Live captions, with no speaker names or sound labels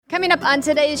Coming up on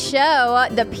today's show,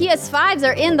 the PS5s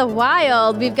are in the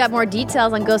wild. We've got more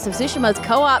details on Ghost of Tsushima's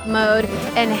co-op mode,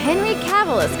 and Henry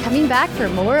Cavill is coming back for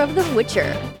more of The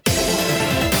Witcher.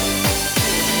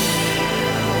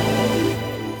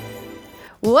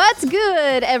 What's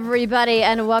good, everybody,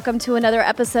 and welcome to another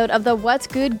episode of the What's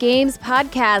Good Games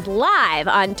podcast, live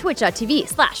on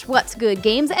twitch.tv/What's Good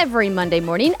Games every Monday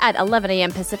morning at 11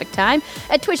 a.m. Pacific time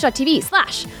at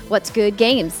twitch.tv/What's Good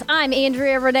Games. I'm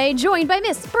Andrea Renee, joined by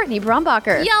Miss Brittany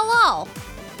Brombacher. Hello.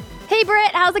 Hey,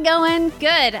 Britt, how's it going?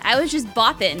 Good. I was just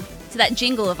bopping to that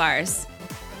jingle of ours.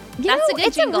 That's a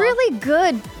good jingle.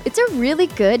 It's a really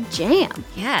good jam.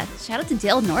 Yeah, shout out to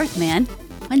Dale North, man.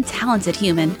 One talented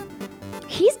human.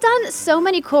 He's done so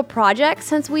many cool projects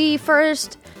since we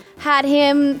first had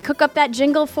him cook up that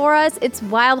jingle for us. It's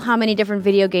wild how many different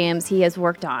video games he has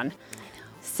worked on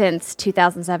since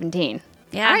 2017.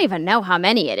 Yeah. I don't even know how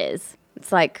many it is.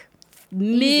 It's like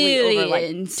millions. Over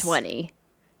like 20.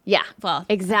 Yeah. Well,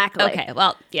 exactly. Okay,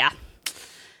 well, yeah.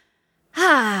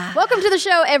 Welcome to the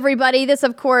show, everybody. This,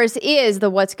 of course, is the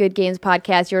What's Good Games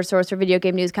podcast, your source for video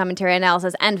game news, commentary,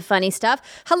 analysis, and funny stuff.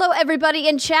 Hello, everybody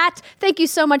in chat. Thank you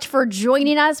so much for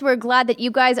joining us. We're glad that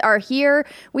you guys are here.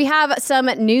 We have some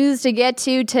news to get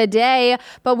to today,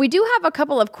 but we do have a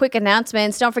couple of quick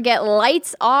announcements. Don't forget,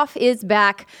 Lights Off is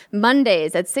back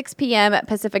Mondays at 6 p.m.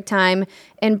 Pacific time.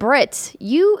 And Britt,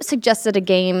 you suggested a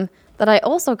game that I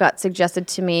also got suggested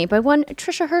to me by one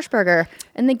Trisha Hirschberger,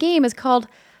 and the game is called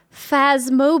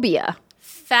Phasmophobia.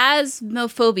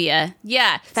 Phasmophobia.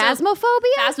 Yeah.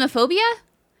 Phasmophobia? Phasmophobia?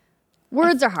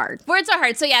 Words are hard. Words are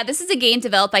hard. So yeah, this is a game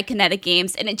developed by Kinetic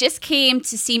Games, and it just came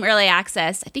to Steam Early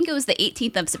Access. I think it was the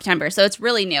 18th of September, so it's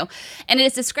really new. And it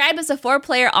is described as a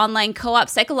 4-player online co-op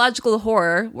psychological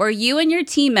horror where you and your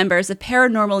team members of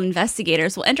paranormal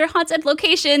investigators will enter haunted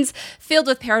locations filled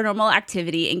with paranormal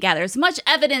activity and gather as much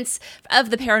evidence of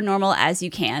the paranormal as you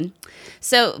can.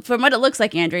 So from what it looks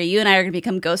like, Andrea, you and I are going to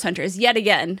become ghost hunters yet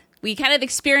again. We kind of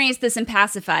experienced this in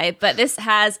Pacify, but this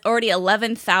has already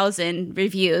 11,000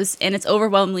 reviews, and it's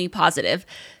overwhelmingly positive.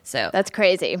 So that's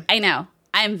crazy. I know.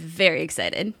 I'm very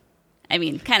excited. I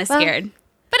mean, kind of scared,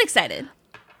 but excited.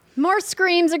 More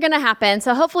screams are going to happen,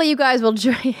 so hopefully you guys will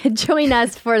join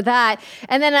us for that.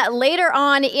 And then later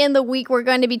on in the week, we're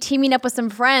going to be teaming up with some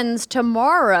friends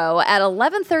tomorrow at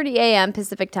 11:30 a.m.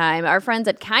 Pacific time. Our friends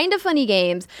at Kinda Funny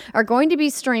Games are going to be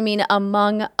streaming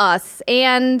Among Us,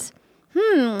 and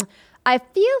I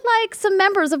feel like some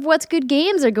members of What's Good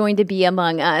Games are going to be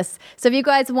among us. So if you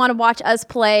guys want to watch us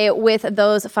play with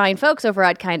those fine folks over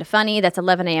at Kinda Funny, that's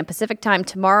 11 a.m. Pacific time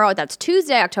tomorrow. That's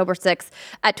Tuesday, October 6th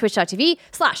at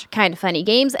twitch.tv/Kinda Funny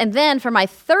Games. And then for my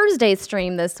Thursday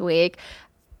stream this week,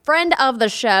 friend of the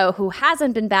show who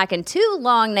hasn't been back in too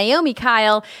long, Naomi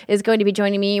Kyle, is going to be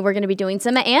joining me. We're going to be doing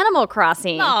some Animal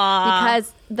Crossing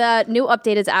because the new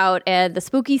update is out and the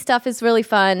spooky stuff is really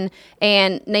fun.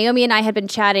 And Naomi and I had been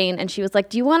chatting and she was like,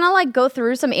 do you want to like go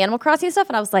through some Animal Crossing stuff?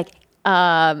 And I was like,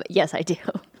 yes, I do.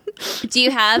 Do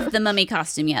you have the mummy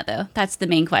costume yet, though? That's the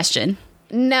main question.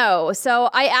 No.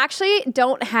 So I actually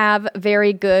don't have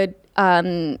very good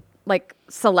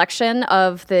selection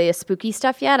of the spooky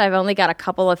stuff yet. I've only got a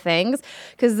couple of things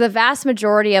because the vast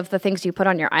majority of the things you put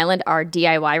on your island are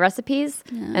DIY recipes.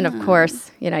 And of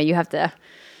course, you have to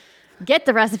get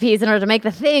the recipes in order to make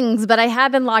the things, but I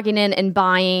have been logging in and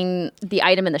buying the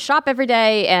item in the shop every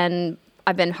day, and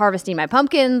I've been harvesting my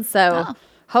pumpkins, so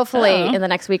hopefully in the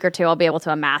next week or two I'll be able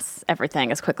to amass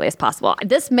everything as quickly as possible.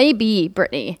 This may be,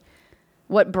 Brittany,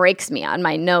 what breaks me on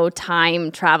my no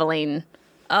time traveling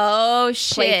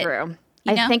playthrough.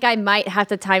 I think I might have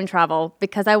to time travel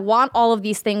because I want all of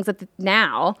these things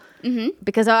now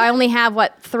because I only have,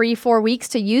 3-4 weeks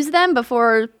to use them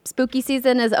before spooky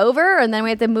season is over, and then we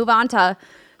have to move on to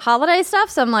holiday stuff.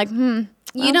 So I'm like, you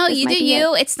do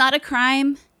you. It's not a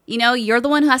crime. You're the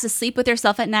one who has to sleep with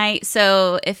yourself at night.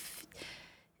 So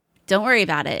don't worry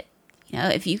about it.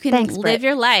 If you can live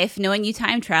your life knowing you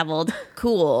time traveled,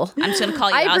 cool. I'm just going to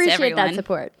call you out to everyone. I appreciate that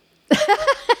support.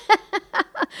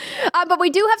 But we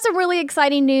do have some really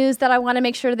exciting news that I want to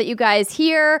make sure that you guys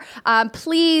hear.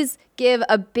 Please give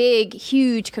a big,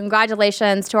 huge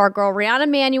congratulations to our girl, Rihanna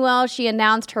Manuel. She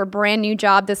announced her brand new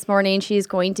job this morning. She's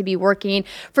going to be working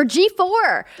for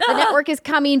G4. The network is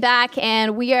coming back,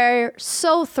 and we are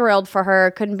so thrilled for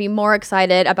her. Couldn't be more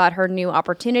excited about her new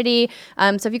opportunity.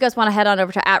 So if you guys want to head on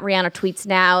over to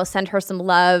 @RihannaTweetsNow, send her some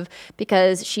love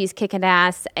because she's kicking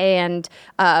ass, and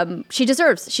she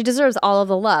deserves all of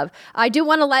the love. I do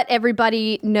want to let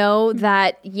everybody know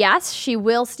that, yes, she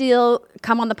will still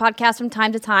come on the podcast from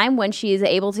time to time when she's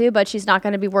able to, but she's not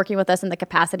going to be working with us in the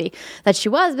capacity that she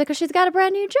was because she's got a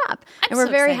brand new job. And we're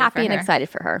very happy and excited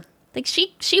for her. Like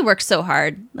she works so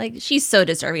hard. Like she's so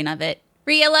deserving of it.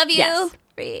 Ree, I love you. Yes.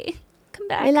 Ree, come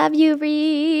back. I love you,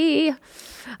 Ree.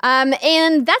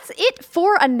 And that's it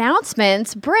for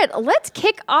announcements. Britt, let's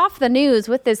kick off the news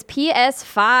with this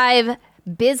PS5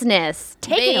 business.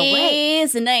 Take it away.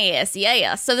 Business.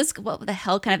 Yeah. So this, what the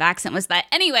hell kind of accent was that?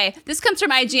 Anyway, this comes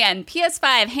from IGN.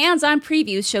 PS5 hands-on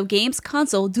previews show games,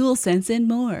 console, DualSense, and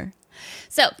more.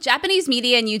 So, Japanese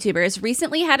media and YouTubers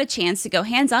recently had a chance to go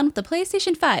hands-on with the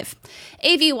PlayStation 5.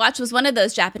 AV Watch was one of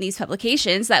those Japanese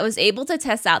publications that was able to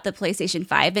test out the PlayStation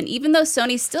 5, and even though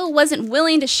Sony still wasn't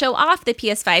willing to show off the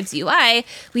PS5's UI,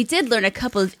 we did learn a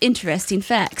couple of interesting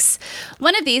facts.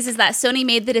 One of these is that Sony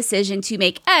made the decision to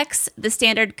make X the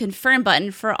standard confirm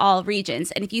button for all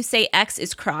regions, and if you say X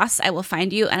is cross, I will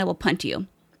find you and I will punt you.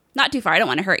 Not too far. I don't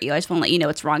want to hurt you. I just want to let you know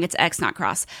it's wrong. It's X, not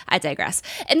cross. I digress.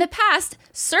 In the past,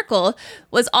 circle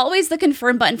was always the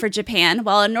confirm button for Japan,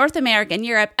 while in North America and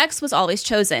Europe, X was always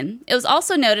chosen. It was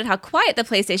also noted how quiet the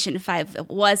PlayStation 5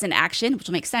 was in action, which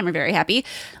will make Simon very happy,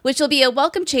 which will be a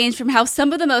welcome change from how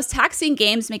some of the most taxing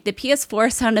games make the PS4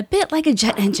 sound a bit like a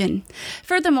jet engine.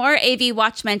 Furthermore, AV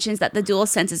Watch mentions that the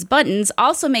DualSense's buttons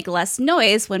also make less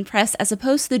noise when pressed as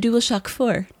opposed to the DualShock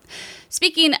 4.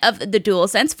 Speaking of the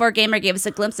DualSense, 4Gamer gave us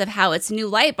a glimpse of how its new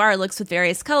light bar looks with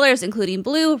various colors, including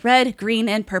blue, red, green,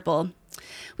 and purple.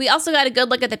 We also got a good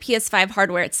look at the PS5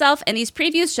 hardware itself, and these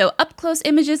previews show up-close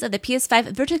images of the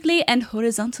PS5 vertically and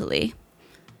horizontally.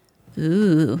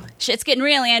 Ooh. Shit's getting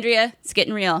real, Andrea. It's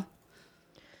getting real.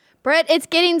 Britt, it's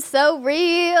getting so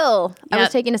real. Yep. I was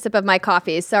taking a sip of my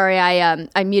coffee. Sorry,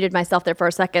 I muted myself there for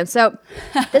a second. So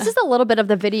this is a little bit of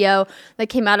the video that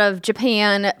came out of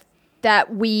Japan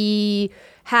that we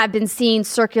have been seeing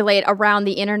circulate around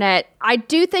the internet. I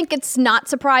do think it's not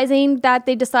surprising that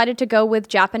they decided to go with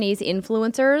Japanese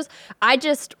influencers. I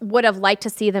just would have liked to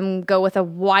see them go with a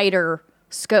wider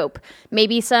scope.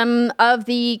 Maybe some of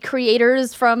the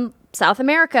creators from South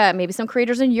America, maybe some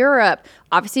creators in Europe,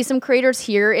 obviously some creators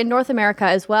here in North America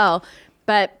as well.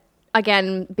 But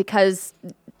again, because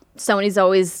Sony's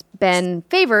always been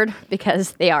favored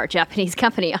because they are a Japanese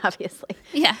company, obviously.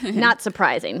 Yeah. Not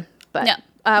surprising. But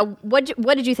no. What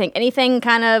did you think? Anything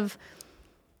kind of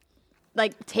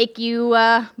like take you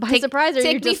by surprise, or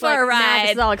take you're me just for like, a ride. Nah,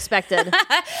 this is all expected?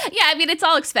 Yeah, I mean, it's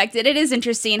all expected. It is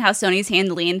interesting how Sony's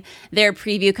handling their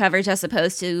preview coverage as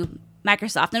opposed to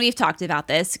Microsoft. And we've talked about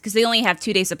this because they only have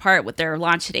 2 days apart with their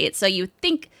launch date. So you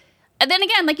think, and then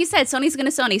again, like you said, Sony's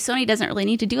going to Sony. Sony doesn't really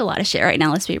need to do a lot of shit right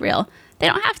now. Let's be real. They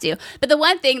don't have to. But the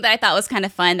one thing that I thought was kind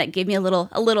of fun that gave me a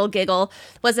little giggle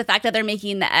was the fact that they're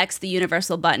making the X the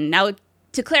universal button. Now,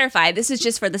 to clarify, this is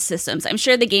just for the systems. I'm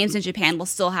sure the games in Japan will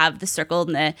still have the circle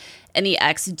and the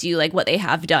X do like what they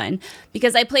have done.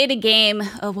 Because I played a game,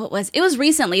 it was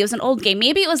recently, it was an old game.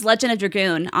 Maybe it was Legend of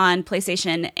Dragoon on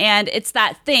PlayStation. And it's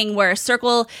that thing where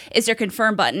circle is your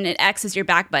confirm button and X is your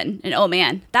back button. And oh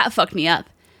man, that fucked me up.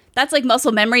 That's like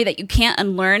muscle memory that you can't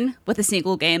unlearn with a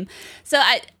single game. So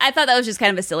I thought that was just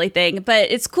kind of a silly thing.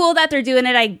 But it's cool that they're doing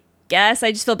it, I guess.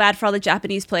 I just feel bad for all the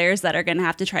Japanese players that are going to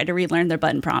have to try to relearn their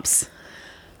button prompts.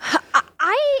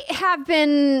 I have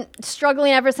been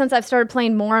struggling ever since I've started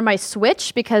playing more on my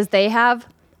Switch because they have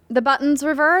the buttons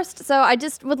reversed. So I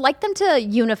just would like them to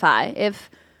unify. If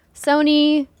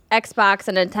Sony, Xbox,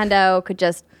 and Nintendo could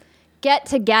just get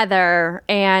together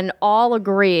and all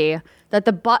agree that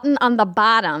the button on the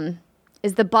bottom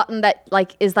is the button that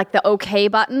is the OK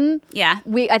button. Yeah,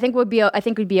 I think we'd be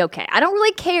okay. I don't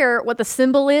really care what the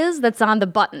symbol is that's on the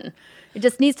button. It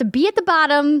just needs to be at the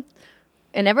bottom.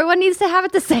 And everyone needs to have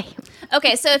it the same.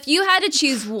 Okay, so if you had to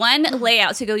choose one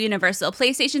layout to go universal,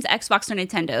 PlayStation's, Xbox, or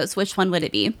Nintendo's, which one would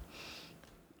it be?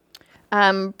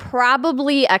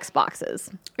 Probably Xbox's.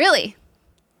 Really?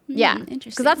 Yeah.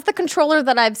 Interesting. Because that's the controller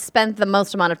that I've spent the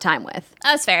most amount of time with.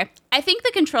 That's fair. I think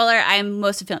the controller I'm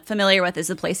most familiar with is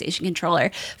the PlayStation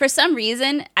controller. For some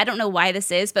reason, I don't know why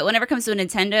this is, but whenever it comes to a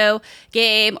Nintendo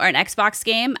game or an Xbox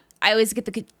game, I always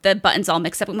get the buttons all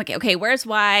mixed up. I'm like, okay, where's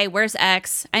Y? Where's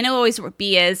X? I know always where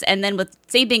B is. And then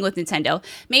same thing with Nintendo.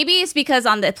 Maybe it's because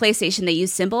on the PlayStation they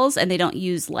use symbols and they don't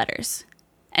use letters.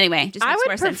 Anyway, just makes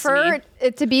more sense to me. I would prefer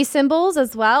it to be symbols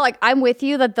as well. Like, I'm with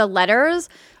you that the letters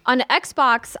on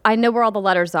Xbox, I know where all the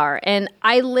letters are. And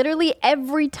I literally,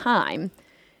 every time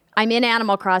I'm in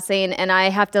Animal Crossing and I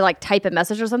have to type a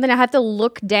message or something, I have to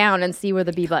look down and see where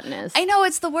the B button is. I know,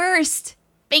 it's the worst.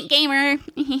 Bank gamer.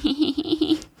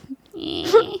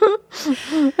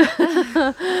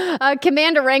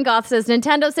 Commander Rangoth says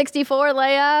Nintendo 64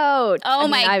 layout. Oh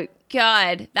my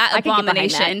God, that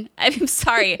abomination. I'm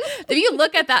sorry. If you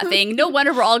look at that thing, no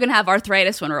wonder we're all going to have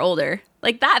arthritis when we're older.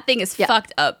 Like, that thing is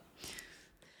fucked up.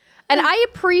 And I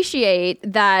appreciate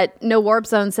that No Warp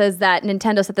Zone says that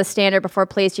Nintendo set the standard before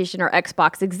PlayStation or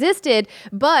Xbox existed,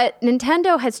 but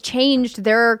Nintendo has changed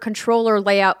their controller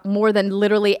layout more than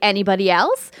literally anybody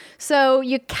else. So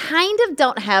you kind of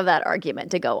don't have that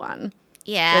argument to go on.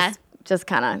 Yeah. Just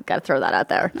kind of got to throw that out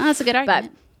there. Oh, that's a good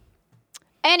argument. But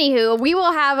anywho, we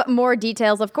will have more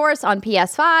details, of course, on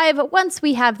PS5 once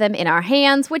we have them in our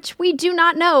hands, which we do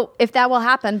not know if that will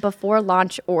happen before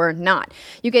launch or not.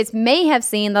 You guys may have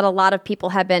seen that a lot of people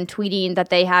have been tweeting that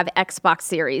they have Xbox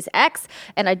Series X,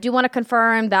 and I do want to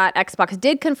confirm that Xbox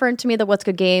did confirm to me that What's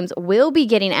Good Games will be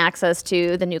getting access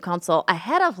to the new console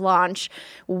ahead of launch.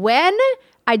 When?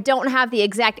 I don't have the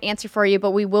exact answer for you,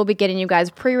 but we will be getting you guys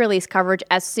pre-release coverage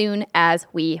as soon as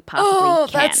we possibly can. Oh,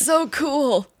 that's so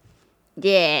cool.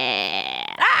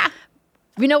 Yeah.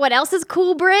 You know what else is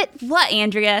cool, Britt? What,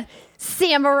 Andrea?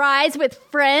 Samurais with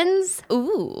friends.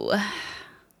 Ooh.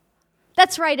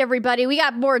 That's right, everybody. We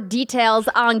got more details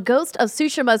on Ghost of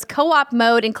Tsushima's co-op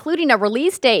mode, including a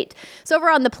release date. So over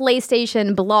on the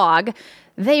PlayStation blog,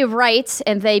 they write,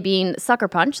 and they being Sucker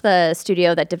Punch, the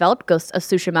studio that developed Ghost of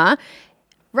Tsushima,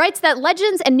 writes that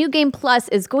Legends and New Game Plus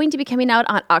is going to be coming out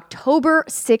on October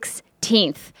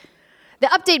 16th. The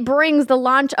update brings the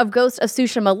launch of Ghost of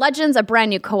Tsushima Legends, a brand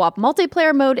new co-op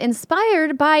multiplayer mode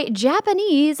inspired by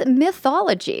Japanese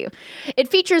mythology. It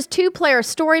features 2-player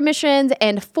story missions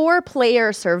and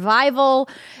 4-player survival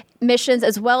missions,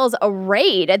 as well as a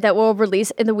raid that will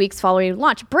release in the weeks following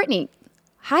launch. Brittany,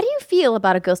 how do you feel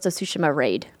about a Ghost of Tsushima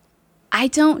raid? I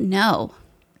don't know.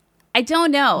 I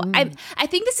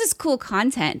think this is cool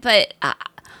content, but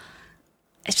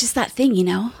it's just that thing, you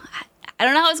know? I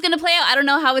don't know how it's going to play out. I don't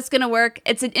know how it's going to work.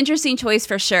 It's an interesting choice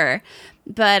for sure.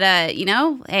 But,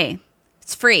 hey,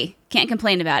 it's free. Can't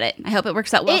complain about it. I hope it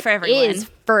works out well for everyone. It is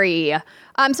free.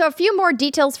 So a few more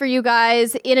details for you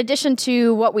guys. In addition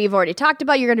to what we've already talked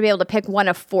about, you're going to be able to pick one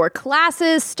of 4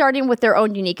 classes, starting with their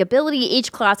own unique ability.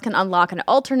 Each class can unlock an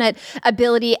alternate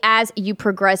ability as you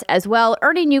progress as well,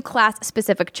 earning new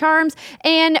class-specific charms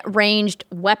and ranged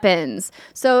weapons.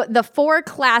 So the 4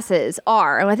 classes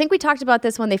are, and I think we talked about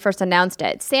this when they first announced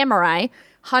it, Samurai,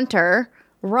 Hunter,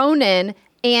 Ronin,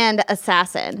 and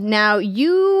Assassin. Now,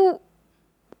 you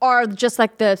are just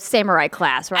like the samurai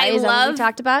class, right? Is that what we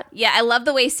talked about? Yeah, I love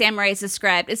the way samurai is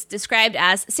described. It's described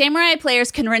as samurai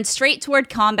players can run straight toward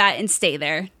combat and stay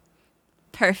there.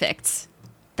 Perfect.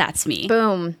 That's me.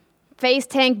 Boom. Face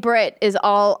Tank Brit is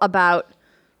all about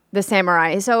the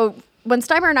samurai. So when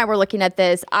Steimer and I were looking at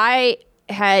this, I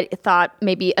had thought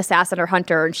maybe Assassin or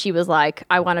Hunter, and she was like,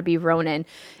 I want to be Ronin.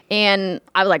 And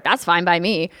I was like, that's fine by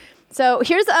me. So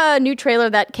here's a new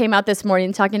trailer that came out this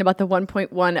morning talking about the 1.1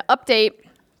 update.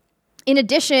 In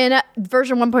addition,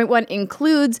 version 1.1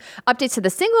 includes updates to the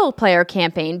single-player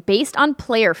campaign based on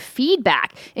player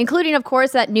feedback, including, of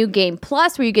course, that new Game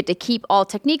Plus, where you get to keep all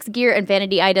techniques, gear, and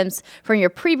vanity items from your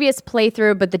previous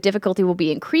playthrough, but the difficulty will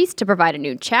be increased to provide a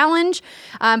new challenge.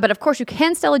 But, of course, you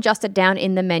can still adjust it down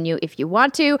in the menu if you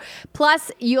want to. Plus,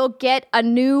 you'll get a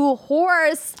new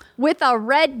horse with a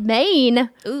red mane.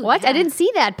 Ooh, what? Yeah. I didn't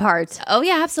see that part. Oh,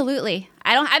 yeah, absolutely.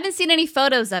 I haven't seen any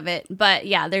photos of it, but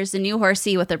yeah, there's a new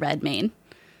horsey with a red mane.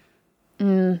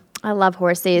 I love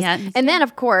horses. Yeah. And then,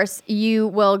 of course, you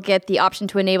will get the option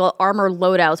to enable armor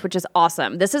loadouts, which is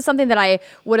awesome. This is something that I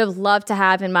would have loved to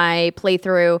have in my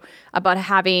playthrough, about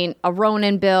having a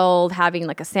Ronin build, having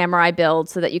like a samurai build,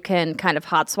 so that you can kind of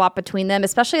hot swap between them,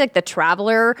 especially like the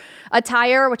traveler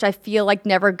attire, which I feel like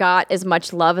never got as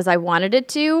much love as I wanted it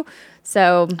to.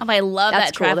 So I love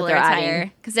that cool traveler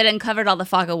attire, because it uncovered all the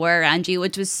fog of war around you,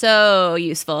 which was so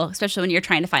useful, especially when you're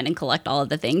trying to find and collect all of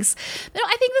the things. But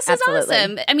I think this is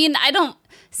awesome. I mean, I don't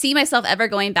see myself ever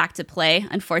going back to play,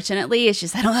 unfortunately. It's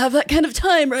just I don't have that kind of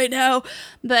time right now.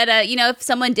 But, if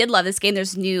someone did love this game,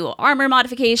 there's new armor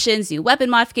modifications, new weapon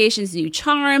modifications, new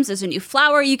charms. There's a new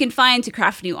flower you can find to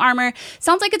craft new armor.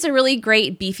 Sounds like it's a really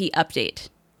great, beefy update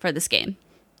for this game,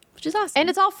 which is awesome. And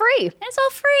it's all free.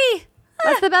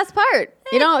 That's the best part.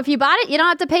 If you bought it, you don't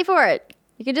have to pay for it.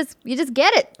 You just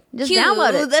get it. Just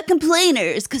download it. The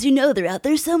complainers, because they're out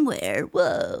there somewhere.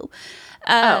 Whoa.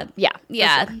 Yeah.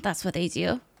 Yeah, sure. That's what they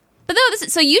do. But no,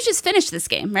 so you just finished this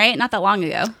game, right? Not that long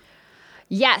ago.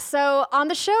 Yeah, so on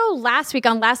the show last week,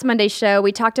 on last Monday's show,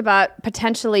 we talked about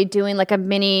potentially doing like a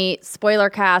mini spoiler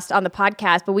cast on the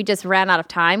podcast, but we just ran out of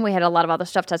time. We had a lot of other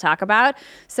stuff to talk about.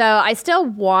 So I still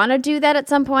want to do that at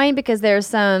some point, because there's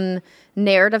some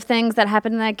narrative things that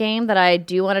happen in that game that I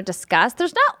do want to discuss.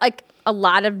 There's not like a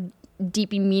lot of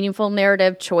deeply meaningful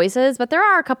narrative choices, but there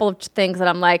are a couple of things that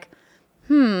I'm like,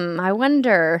 I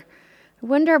wonder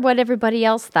what everybody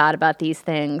else thought about these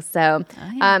things. So,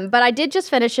 but I did just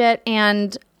finish it,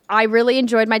 and I really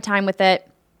enjoyed my time with it.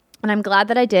 And I'm glad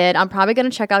that I did. I'm probably going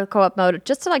to check out co-op mode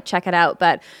just to like check it out.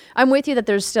 But I'm with you that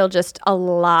there's still just a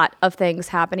lot of things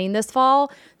happening this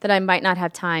fall that I might not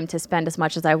have time to spend as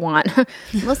much as I want.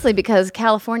 Mostly because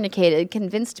Californicated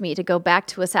convinced me to go back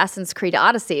to Assassin's Creed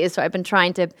Odyssey. So I've been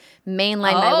trying to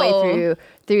mainline my way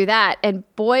through that. And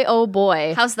boy, oh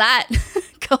boy. How's that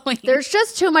going? There's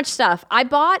just too much stuff.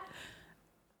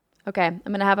 Okay, I'm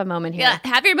going to have a moment here. Yeah,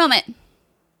 have your moment.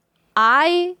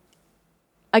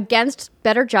 Against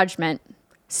better judgment,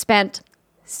 spent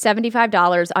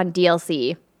 $75 on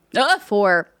DLC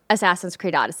for Assassin's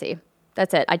Creed Odyssey.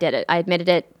 That's it. I did it. I admitted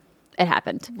it. It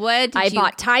happened. I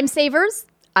bought time savers.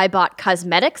 I bought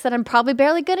cosmetics that I'm probably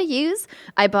barely going to use.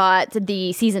 I bought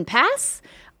the season pass.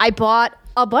 I bought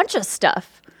a bunch of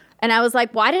stuff. And I was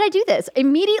like, why did I do this?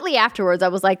 Immediately afterwards, I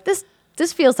was like, this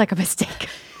feels like a mistake.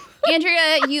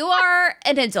 Andrea, you are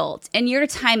an adult and your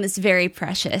time is very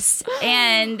precious.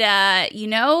 And,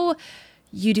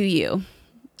 you do you.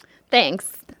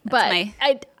 Thanks.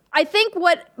 I think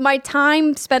what my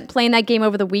time spent playing that game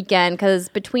over the weekend, because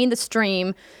between the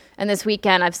stream and this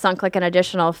weekend, I've sunk like an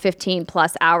additional 15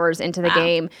 plus hours into the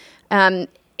game.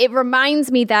 It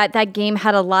reminds me that game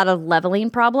had a lot of leveling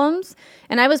problems.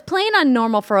 And I was playing on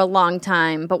normal for a long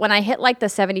time. But when I hit like the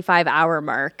 75-hour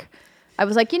mark, I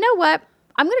was like, you know what?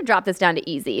 I'm going to drop this down to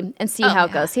easy and see how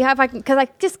it goes. See how if I can, because I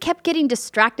just kept getting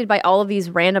distracted by all of these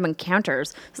random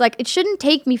encounters. It's like, it shouldn't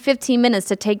take me 15 minutes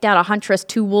to take down a huntress,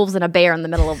 2 wolves, and a bear in the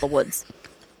middle of the woods.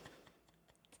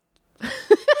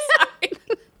 Sorry.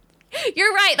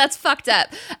 You're right. That's fucked up.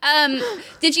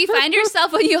 Did you find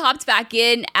yourself when you hopped back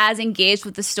in as engaged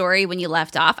with the story when you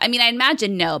left off? I mean, I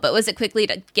imagine no, but was it quickly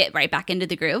to get right back into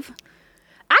the groove?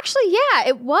 Actually, yeah,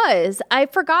 it was. I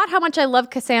forgot how much I love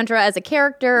Cassandra as a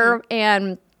character.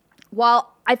 And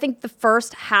while I think the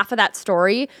first half of that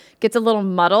story gets a little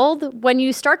muddled, when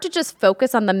you start to just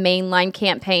focus on the mainline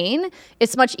campaign,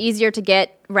 it's much easier to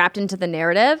get wrapped into the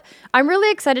narrative. I'm really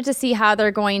excited to see how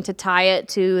they're going to tie it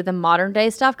to the modern day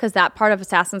stuff, because that part of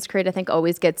Assassin's Creed, I think,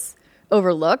 always gets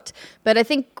overlooked. But I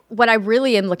think what I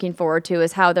really am looking forward to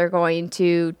is how they're going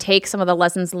to take some of the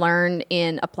lessons learned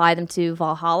and apply them to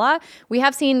Valhalla. We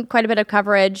have seen quite a bit of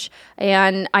coverage,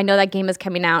 and I know that game is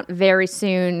coming out very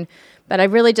soon, but I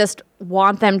really just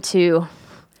want them to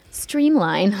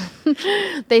streamline.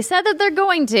 They said that they're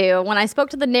going to. When I spoke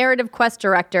to the narrative quest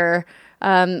director,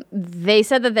 they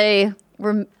said that they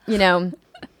were,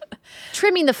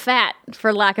 trimming the fat,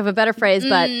 for lack of a better phrase,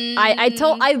 but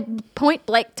I point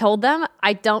blank told them,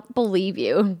 I don't believe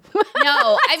you.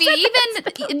 No, I mean,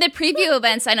 even in the preview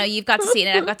events, I know you've got to see it,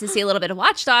 and I've got to see a little bit of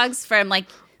Watch Dogs from like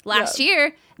last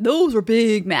year. Those were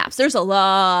big maps. There's a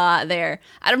lot there.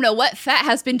 I don't know what fat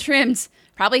has been trimmed.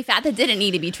 Probably fat that didn't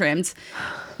need to be trimmed.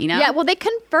 Yeah, well, they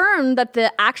confirmed that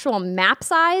the actual map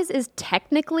size is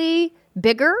technically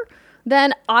bigger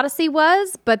than Odyssey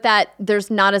was, but that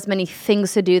there's not as many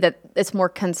things to do, that it's more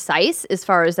concise as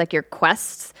far as like your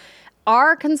quests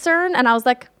are concerned. And I was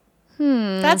like,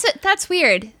 That's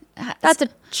weird. That's a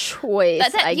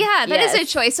choice. That is a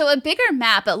choice. So a bigger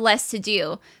map, but less to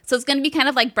do. So it's going to be kind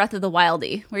of like Breath of the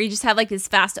Wildy, where you just have like this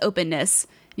vast openness.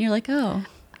 And you're like, oh.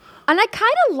 And I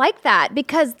kind of like that,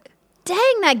 because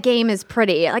dang, that game is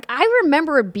pretty. Like, I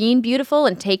remember it being beautiful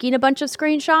and taking a bunch of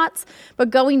screenshots, but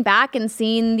going back and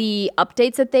seeing the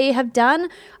updates that they have done,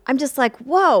 I'm just like,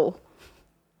 whoa.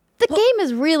 The game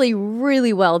is really,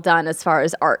 really well done as far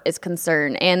as art is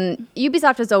concerned. And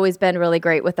Ubisoft has always been really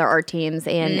great with their art teams,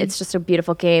 and it's just a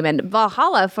beautiful game. And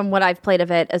Valhalla, from what I've played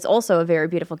of it, is also a very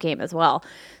beautiful game as well.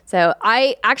 So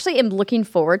I actually am looking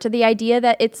forward to the idea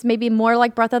that it's maybe more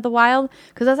like Breath of the Wild,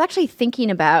 because I was actually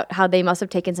thinking about how they must have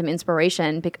taken some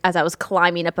inspiration as I was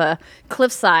climbing up a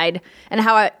cliffside, and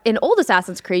how in old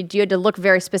Assassin's Creed, you had to look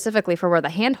very specifically for where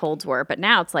the handholds were. But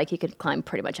now it's like you could climb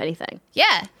pretty much anything.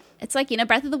 Yeah. It's like,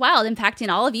 Breath of the Wild impacting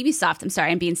all of Ubisoft. I'm sorry,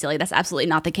 I'm being silly. That's absolutely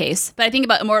not the case. But I think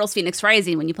about Immortals Phoenix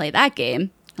Rising when you play that game.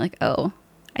 Like, oh,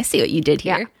 I see what you did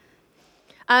here.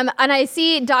 Yeah. And I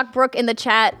see Doc Brook in the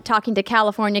chat talking to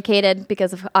Californicated,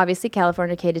 because of obviously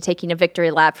Californicated taking a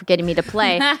victory lap for getting me to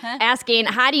play, asking,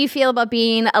 how do you feel about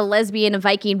being a lesbian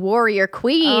Viking warrior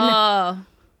queen? Oh,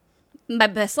 my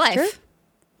best life. Sure.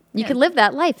 You can live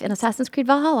that life in Assassin's Creed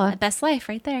Valhalla. My best life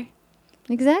right there.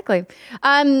 Exactly.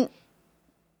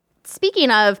 Speaking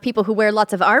of people who wear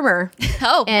lots of armor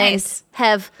and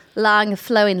have long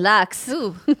flowing locks.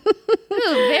 Ooh,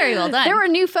 very well done. There were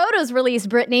new photos released,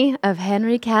 Brittany, of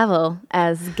Henry Cavill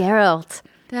as Geralt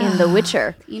in The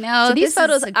Witcher. So these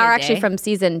photos are actually from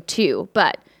season 2,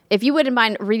 but if you wouldn't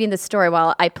mind reading the story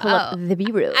while I pull up the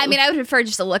B-roll. I mean, I would prefer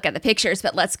just to look at the pictures,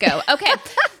 but let's go. Okay,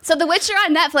 so The Witcher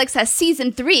on Netflix has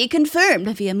season 3 confirmed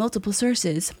via multiple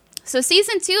sources. So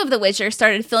season 2 of The Witcher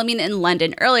started filming in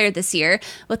London earlier this year,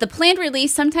 with a planned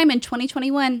release sometime in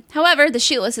 2021. However, the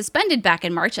shoot was suspended back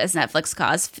in March as Netflix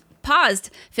paused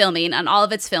filming on all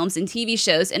of its films and TV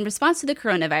shows in response to the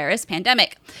coronavirus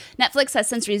pandemic. Netflix has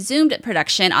since resumed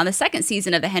production on the second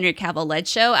season of the Henry Cavill-led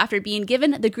show after being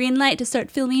given the green light to start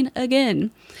filming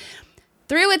again.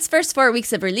 Through its first 4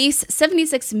 weeks of release,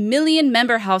 76 million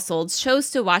member households chose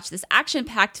to watch this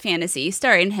action-packed fantasy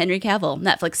starring Henry Cavill,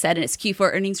 Netflix said in its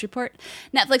Q4 earnings report.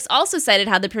 Netflix also cited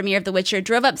how the premiere of The Witcher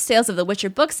drove up sales of The Witcher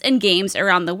books and games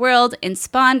around the world and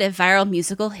spawned viral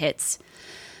musical hits.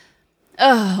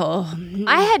 Oh,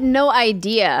 I had no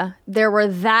idea there were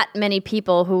that many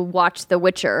people who watched The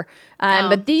Witcher.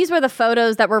 But these were the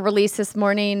photos that were released this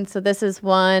morning. So this is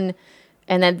one.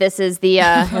 And then this is the,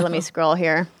 here, let me scroll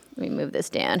here. Let me move this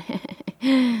down.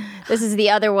 This is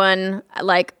the other one.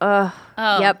 Like,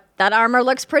 yep, that armor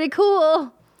looks pretty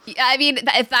cool. I mean,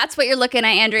 if that's what you're looking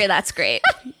at, Andrea, that's great.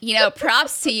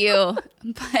 Props to you.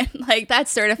 But, like,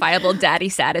 that's certifiable daddy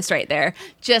status right there.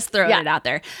 Just throwing it out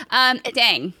there.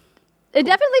 Dang. It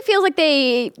definitely feels like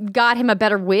they got him a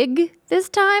better wig this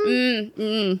time.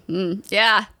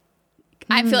 Yeah.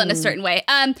 I'm feeling a certain way.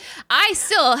 I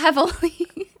still have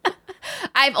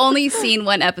I've only seen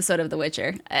one episode of The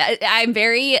Witcher. I'm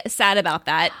very sad about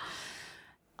that.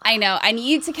 I know. I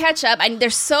need to catch up.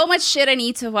 There's so much shit I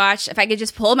need to watch. If I could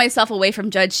just pull myself away from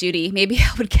Judge Judy, maybe I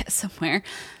would get somewhere.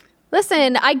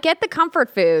 Listen, I get the comfort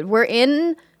food. We're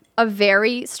in a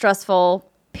very stressful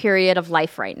period of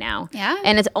life right now. Yeah.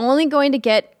 And it's only going to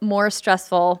get more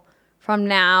stressful from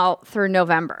now through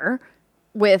November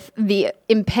with the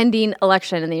impending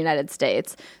election in the United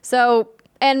States. So,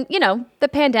 and, the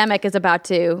pandemic is about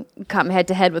to come head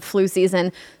to head with flu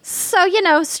season.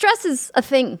 So, stress is a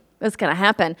thing that's going to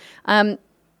happen. And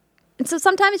so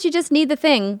sometimes you just need the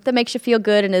thing that makes you feel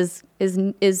good and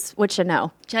is what you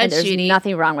know. Judge and there's Judy.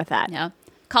 Nothing wrong with that. No.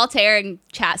 Caltair in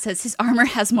chat says his armor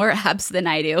has more abs than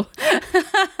I do.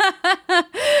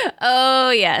 Oh,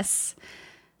 yes.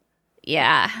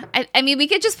 Yeah. I mean, we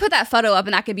could just put that photo up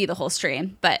and that could be the whole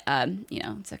stream. But,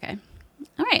 it's okay.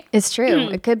 All right. It's true.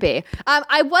 It could be.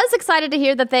 I was excited to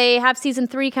hear that they have season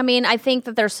 3 coming. I think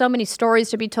that there's so many stories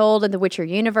to be told in the Witcher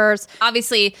universe.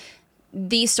 Obviously,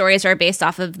 these stories are based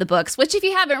off of the books, which if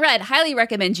you haven't read, highly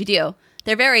recommend you do.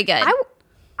 They're very good.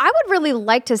 I would really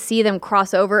like to see them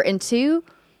cross over into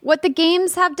what the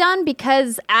games have done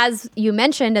because, as you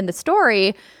mentioned in the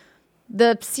story,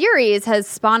 the series has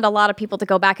spawned a lot of people to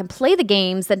go back and play the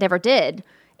games that never did.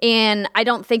 And I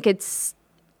don't think it's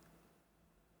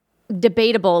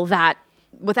debatable that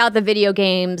without the video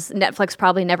games, Netflix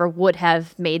probably never would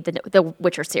have made the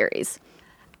Witcher series.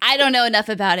 I don't know enough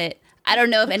about it. I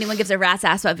don't know if anyone gives a rat's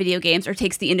ass about video games or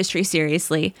takes the industry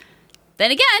seriously.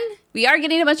 Then again, we are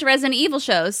getting a bunch of Resident Evil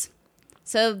shows,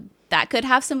 so that could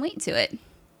have some weight to it,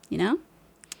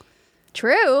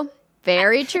 True.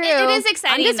 Very true. It is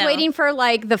exciting, I'm just waiting for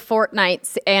the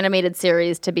Fortnite animated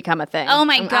series to become a thing. Oh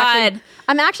my God.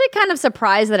 I'm actually kind of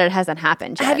surprised that it hasn't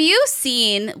happened yet. Have you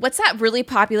seen, what's that really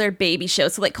popular baby show?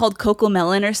 So called Coco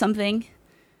Melon or something?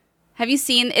 Have you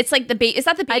seen? It's like is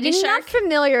that the baby shark? I'm not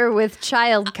familiar with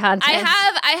child content.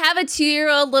 I have a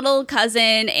 2-year-old little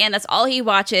cousin, and that's all he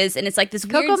watches. And it's like this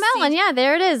weird Coco Melon. Yeah,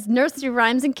 there it is. Nursery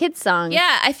rhymes and kids songs.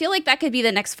 Yeah, I feel like that could be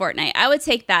the next Fortnite. I would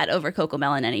take that over Coco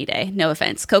Melon any day. No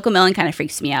offense. Coco Melon kind of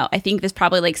freaks me out. I think there's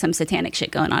probably some satanic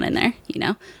shit going on in there.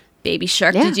 Baby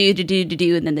shark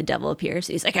do, and then the devil appears.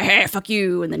 He's like, hey, fuck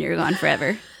you, and then you're gone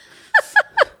forever.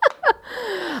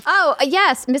 Oh,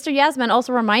 yes. Mr. Yasmin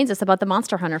also reminds us about the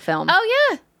Monster Hunter film. Oh,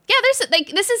 yeah. Yeah,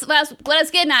 this is what I was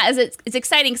getting at. Is it's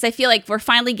exciting because I feel like we're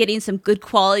finally getting some good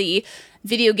quality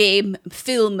video game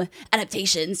film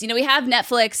adaptations. We have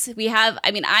Netflix.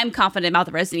 I'm confident about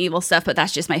the Resident Evil stuff, but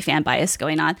that's just my fan bias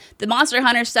going on. The Monster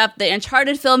Hunter stuff, the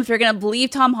Uncharted film, if you're going to believe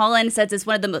Tom Holland, says it's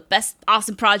one of the best,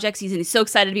 awesome projects. He's so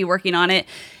excited to be working on it.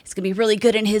 It's going to be really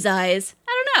good in his eyes.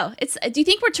 I don't know. Do you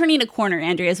think we're turning a corner,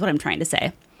 Andrea, is what I'm trying to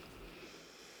say?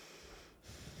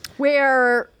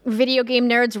 Where video game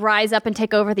nerds rise up and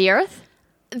take over the earth?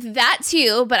 That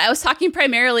too, but I was talking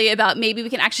primarily about maybe we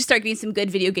can actually start getting some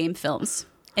good video game films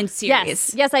and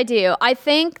series. Yes, I do. I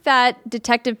think that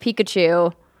Detective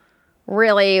Pikachu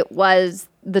really was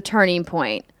the turning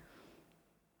point.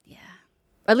 Yeah.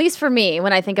 At least for me,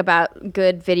 when I think about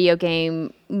good video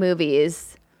game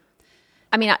movies.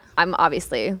 I mean, I'm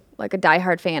obviously a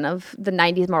diehard fan of the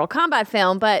 90s Mortal Kombat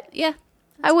film, but yeah,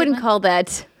 I wouldn't call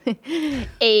that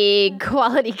a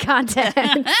quality content.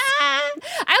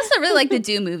 I also really like the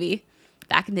Doom movie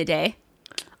back in the day.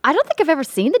 I don't think I've ever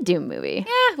seen the Doom movie.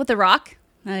 Yeah, with The Rock.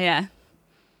 Oh, yeah.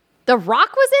 The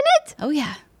Rock was in it? Oh,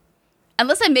 yeah.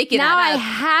 Unless I'm making Now that I up.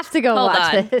 have to go Hold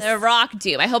watch on. this. The Rock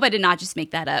Doom. I hope I did not just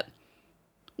make that up.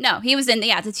 No, he was in,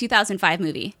 it's a 2005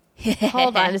 movie.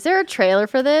 Hold on. Is there a trailer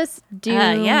for this?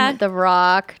 Doom, yeah. The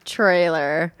Rock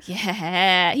trailer.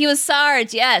 Yeah. He was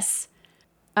Sarge, yes.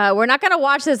 We're not going to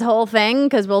watch this whole thing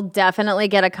because we'll definitely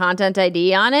get a content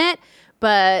ID on it.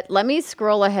 But let me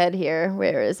scroll ahead here.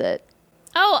 Where is it?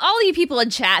 Oh, all you people in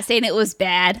chat saying it was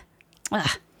bad. Ugh,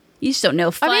 you just don't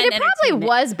know fun. I mean, it probably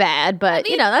was bad, but,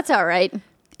 that's all right.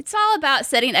 It's all about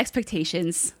setting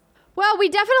expectations. Well, we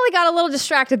definitely got a little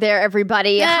distracted there,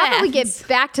 everybody. How about we get Yes.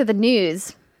 back to the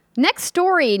news? Next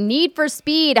story, Need for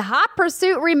Speed Hot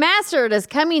Pursuit Remastered is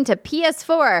coming to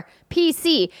PS4,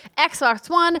 PC, Xbox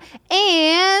One,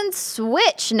 and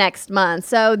Switch next month.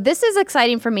 So this is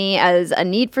exciting for me as a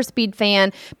Need for Speed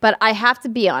fan, but I have to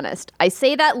be honest. I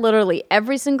say that literally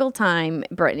every single time,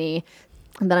 Brittany,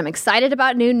 that I'm excited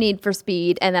about new Need for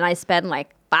Speed, and then I spend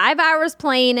like 5 hours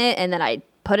playing it, and then I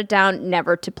put it down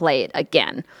never to play it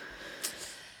again.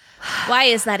 Why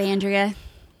is that, Andrea?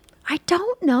 I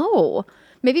don't know.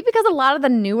 Maybe because a lot of the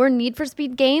newer Need for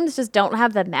Speed games just don't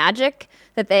have the magic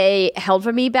that they held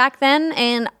for me back then.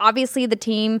 And obviously the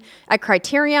team at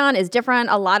Criterion is different.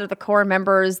 A lot of the core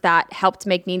members that helped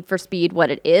make Need for Speed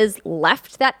what it is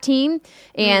left that team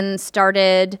and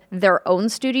started their own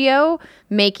studio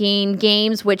making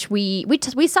games, which we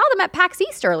saw them at PAX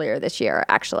East earlier this year,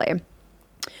 actually.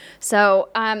 So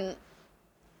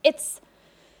it's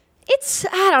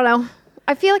I don't know.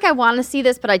 I feel like I want to see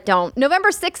this, but I don't. November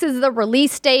 6th is the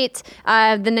release date.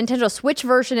 The Nintendo Switch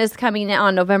version is coming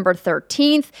on November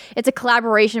 13th. It's a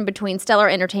collaboration between Stellar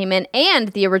Entertainment and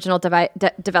the original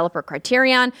developer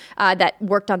Criterion that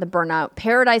worked on the Burnout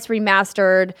Paradise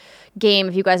remastered game,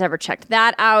 if you guys ever checked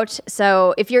that out.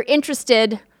 So if you're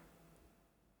interested,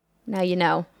 now you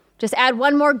know. Just add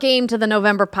one more game to the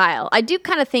November pile. I do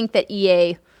kind of think that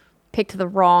EA picked the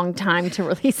wrong time to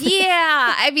release it.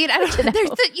 Yeah, I mean,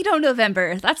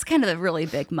 November. That's kind of a really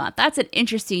big month. That's an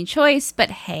interesting choice, but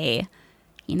hey,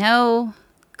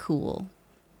 cool.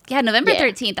 Yeah, November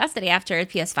 13th. That's the day after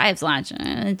PS5's launch.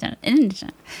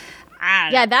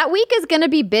 Yeah, that week is going to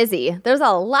be busy. There's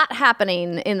a lot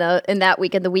happening in that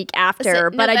week and the week after,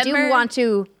 but I do want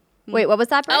to. Wait, what was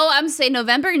that, Brett? Oh, I'm saying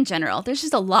November in general. There's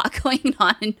just a lot going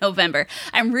on in November.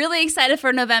 I'm really excited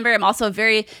for November. I'm also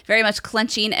very, very much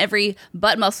clenching every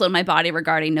butt muscle in my body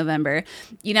regarding November.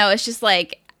 It's just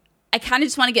like, I kind of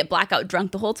just want to get blackout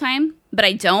drunk the whole time, but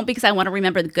I don't because I want to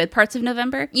remember the good parts of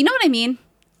November. You know what I mean?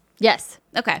 Yes.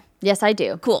 Okay. Yes, I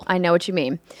do. Cool. I know what you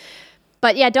mean.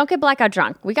 But yeah, don't get blackout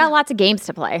drunk. We got lots of games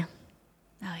to play.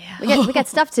 Oh, yeah. We got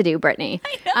stuff to do, Brittany.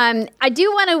 I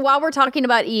do want to, while we're talking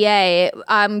about EA,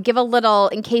 give a little,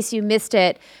 in case you missed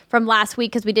it from last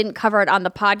week, because we didn't cover it on the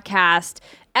podcast.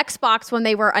 Xbox, when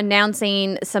they were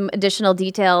announcing some additional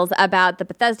details about the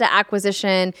Bethesda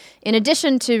acquisition, in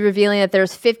addition to revealing that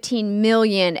there's 15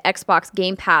 million Xbox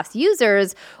Game Pass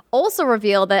users, also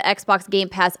revealed that Xbox Game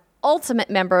Pass Ultimate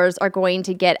members are going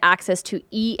to get access to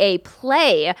EA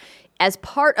Play as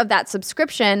part of that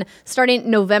subscription starting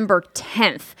November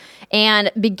 10th.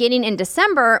 And beginning in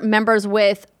December, members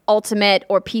with Ultimate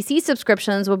or PC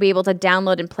subscriptions will be able to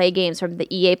download and play games from the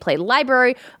EA Play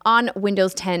library on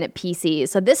Windows 10 PCs.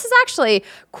 So this is actually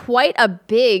quite a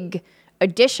big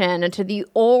addition to the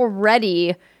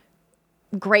already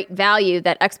great value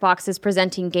that Xbox is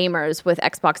presenting gamers with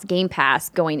Xbox Game Pass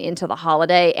going into the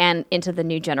holiday and into the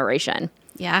new generation.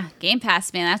 Yeah, Game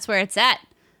Pass, man, that's where it's at.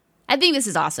 I think this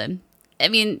is awesome. I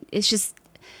mean, it's just,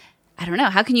 I don't know.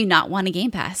 How can you not want a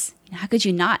Game Pass? How could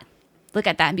you not look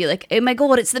at that and be like, oh my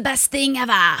God, it's the best thing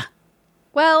ever?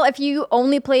 Well, if you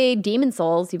only play Demon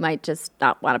Souls, you might just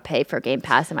not want to pay for Game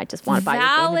Pass and might just want to buy your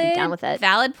game and be done with it.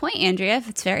 Valid point, Andrea.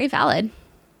 It's very valid.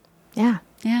 Yeah.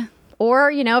 Yeah. Or,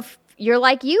 if you're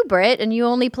like you, Britt, and you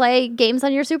only play games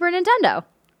on your Super Nintendo.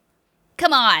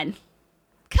 Come on.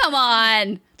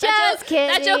 Just kidding.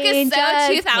 That joke is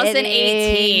so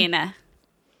 2018. Kidding.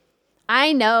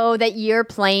 I know that you're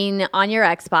playing on your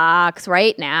Xbox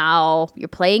right now. You're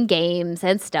playing games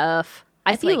and stuff.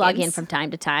 I see you log in from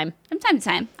time to time. From time to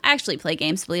time. I actually play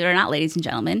games, believe it or not, ladies and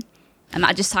gentlemen. I'm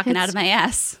not just talking out of my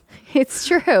ass. It's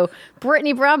true.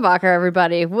 Brittany Braunbacher,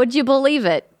 everybody. Would you believe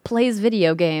it? Plays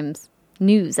video games.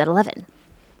 News at 11.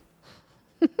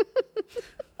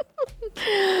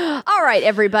 All right,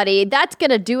 everybody. That's going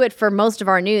to do it for most of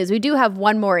our news. We do have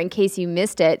one more in case you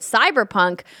missed it.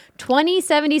 Cyberpunk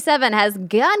 2077 has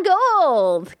gone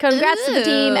gold. Congrats to the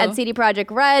team at CD Projekt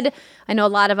Red. I know a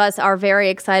lot of us are very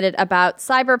excited about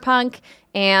Cyberpunk.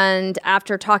 And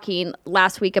after talking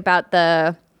last week about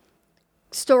the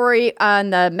story on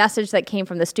the message that came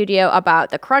from the studio about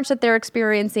the crunch that they're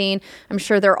experiencing, I'm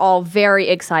sure they're all very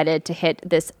excited to hit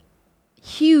this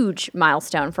huge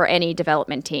milestone for any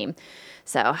development team.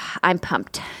 So I'm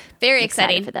pumped. Very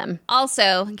exciting for them.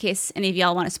 Also, in case any of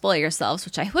y'all want to spoil yourselves,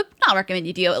 which I would not recommend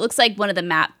you do, it looks like one of the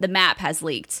map has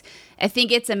leaked. I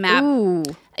think it's a map. Ooh.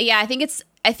 Yeah, I think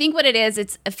what it is,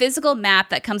 it's a physical map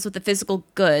that comes with the physical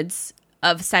goods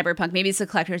of Cyberpunk. Maybe it's a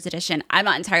collector's edition. I'm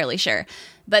not entirely sure.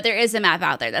 But there is a map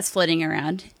out there that's floating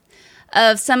around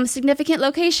of some significant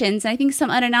locations, and I think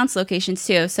some unannounced locations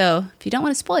too. So if you don't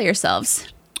want to spoil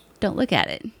yourselves, don't look at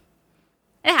it.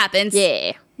 It happens.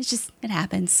 Yeah. It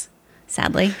happens,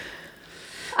 sadly.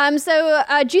 So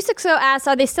G6O asks,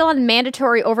 are they still on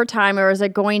mandatory overtime or is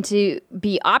it going to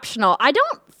be optional? I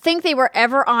don't think they were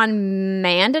ever on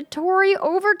mandatory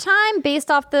overtime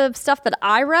based off the stuff that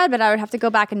I read, but I would have to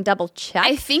go back and double check.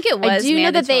 I think it was mandatory.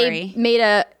 Know that they made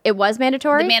it was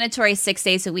mandatory? The mandatory 6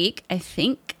 days a week, I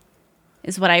think,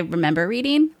 is what I remember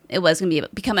reading. It was going to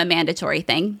become a mandatory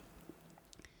thing.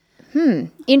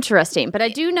 Interesting. But I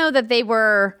do know that they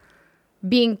were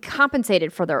being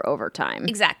compensated for their overtime.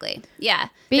 Exactly. Yeah.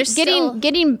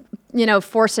 Getting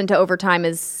forced into overtime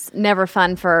is never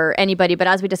fun for anybody. But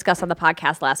as we discussed on the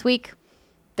podcast last week,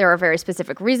 there are very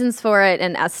specific reasons for it.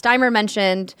 And as Steimer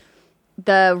mentioned,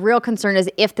 the real concern is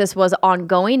if this was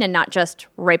ongoing and not just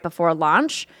right before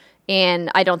launch.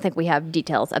 And I don't think we have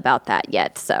details about that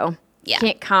yet. So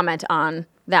can't comment on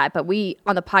that. But we,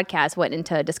 on the podcast, went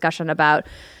into a discussion about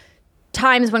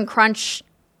times when crunch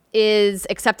is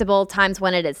acceptable, times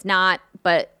when it is not,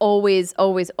 but always,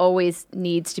 always, always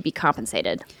needs to be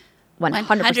compensated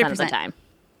 100% of the time.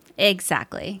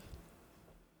 Exactly.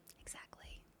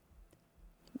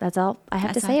 That's all I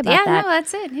have to say about that. Yeah, no,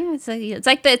 that's it. Yeah, it's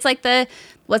like the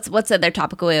what's the other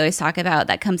topic we always talk about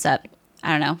that comes up.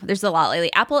 I don't know. There's a lot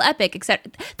lately. Apple Epic,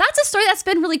 except that's a story that's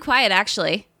been really quiet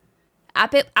actually.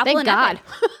 Apple Thank and God.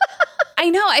 Epic. I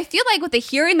know. I feel like with the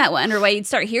hearing that went underway, you'd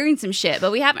start hearing some shit,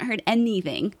 but we haven't heard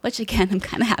anything, which again, I'm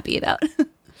kind of happy about.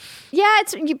 Yeah,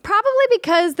 it's probably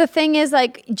because the thing is,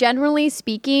 like, generally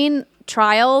speaking,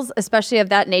 trials, especially of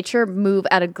that nature, move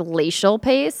at a glacial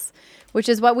pace, which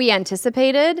is what we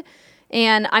anticipated.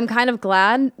 And I'm kind of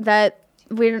glad that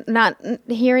we're not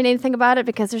hearing anything about it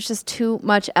because there's just too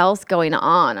much else going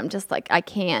on. I'm just like, I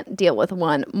can't deal with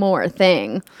one more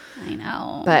thing. I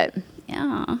know. But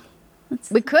yeah,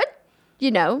 we could,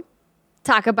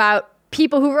 talk about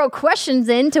people who wrote questions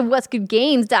into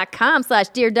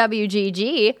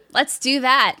what'sgoodgames.com/dearwgg. Let's do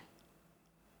that.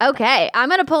 Okay, I'm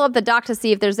going to pull up the doc to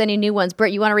see if there's any new ones.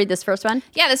 Britt, you want to read this first one?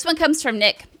 Yeah, this one comes from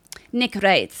Nick. Nick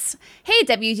writes, "Hey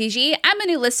WGG, I'm a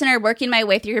new listener working my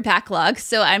way through your backlog,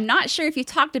 so I'm not sure if you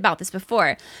talked about this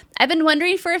before. I've been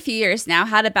wondering for a few years now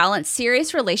how to balance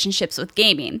serious relationships with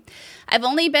gaming. I've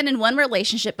only been in one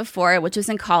relationship before, which was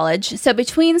in college, so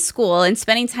between school and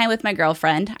spending time with my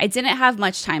girlfriend, I didn't have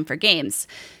much time for games.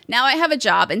 Now I have a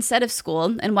job instead of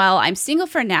school, and while I'm single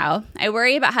for now, I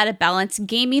worry about how to balance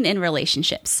gaming and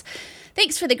relationships.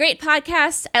 Thanks for the great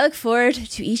podcast. I look forward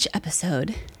to each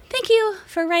episode." Thank you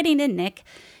for writing in, Nick.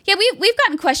 Yeah, we've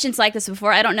gotten questions like this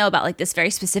before. I don't know about like this very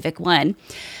specific one,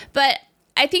 but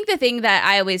I think the thing that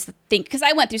I always think, because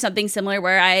I went through something similar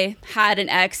where I had an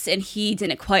ex and he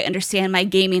didn't quite understand my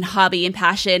gaming hobby and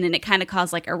passion, and it kind of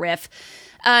caused like a riff.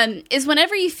 Is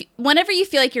whenever you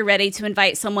feel like you're ready to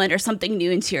invite someone or something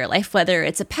new into your life, whether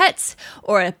it's a pet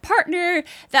or a partner,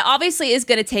 that obviously is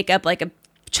going to take up like a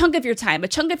chunk of your time, a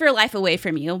chunk of your life away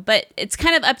from you, but it's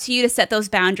kind of up to you to set those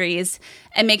boundaries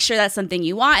and make sure that's something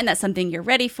you want and that's something you're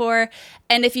ready for.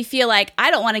 And if you feel like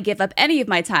I don't want to give up any of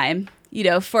my time,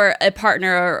 for a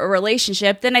partner or a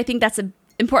relationship, then I think that's an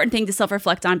important thing to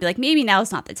self-reflect on, be like, maybe now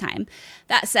is not the time.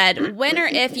 That said, when or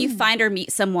if you find or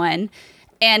meet someone,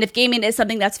 and if gaming is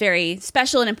something that's very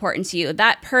special and important to you,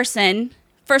 that person,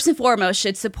 first and foremost,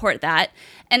 should support that.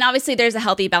 And obviously there's a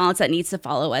healthy balance that needs to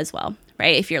follow as well.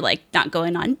 Right? If you're like not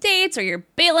going on dates or you're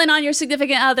bailing on your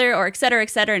significant other or et cetera,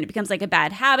 and it becomes like a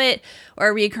bad habit or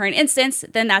a recurring instance,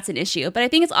 then that's an issue. But I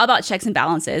think it's all about checks and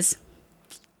balances.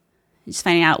 Just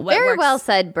finding out what Very works. well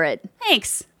said, Britt.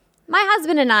 Thanks. My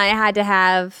husband and I had to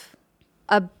have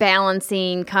a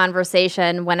balancing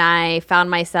conversation when I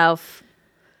found myself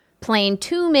playing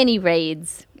too many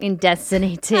raids in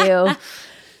Destiny 2.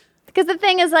 Because the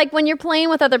thing is, like, when you're playing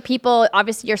with other people,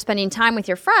 obviously you're spending time with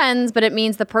your friends, but it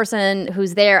means the person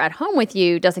who's there at home with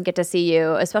you doesn't get to see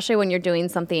you, especially when you're doing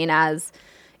something as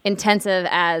intensive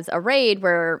as a raid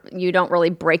where you don't really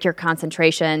break your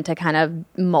concentration to kind of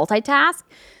multitask.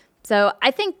 So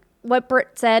I think what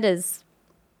Britt said is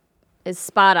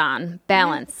spot on.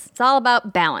 Balance. It's all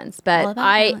about balance. But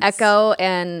I echo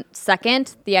and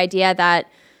second the idea that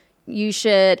you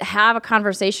should have a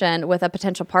conversation with a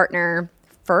potential partner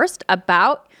first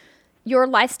about your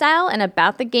lifestyle and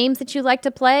about the games that you like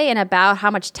to play and about how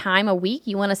much time a week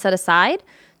you want to set aside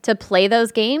to play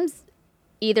those games,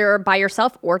 either by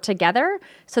yourself or together,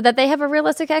 so that they have a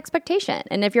realistic expectation.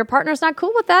 And if your partner's not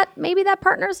cool with that, maybe that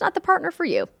partner's not the partner for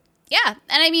you. Yeah.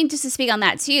 And I mean, just to speak on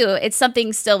that too, it's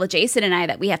something still with Jason and I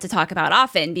that we have to talk about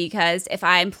often, because if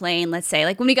I'm playing, let's say,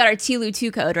 like when we got our TLU 2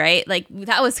 code, right? Like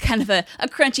that was kind of a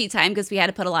crunchy time because we had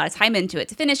to put a lot of time into it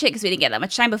to finish it because we didn't get that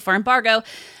much time before embargo.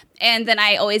 And then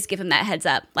I always give him that heads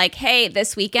up, like, hey,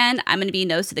 this weekend, I'm going to be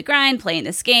nose to the grind playing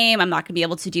this game. I'm not going to be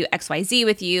able to do XYZ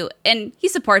with you. And he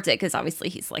supports it because obviously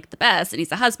he's like the best and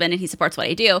he's a husband and he supports what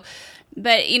I do.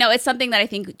 But, you know, it's something that I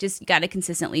think just got to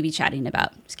consistently be chatting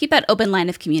about. Just keep that open line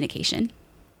of communication.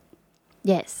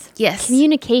 Yes. Yes.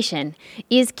 Communication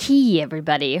is key,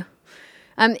 everybody.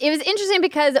 It was interesting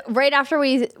because right after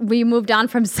we moved on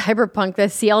from Cyberpunk, I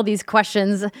see all these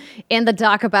questions in the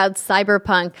doc about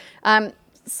Cyberpunk.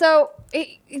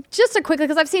 Just a quickly,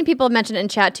 because I've seen people mention it in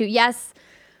chat too. Yes,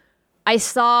 I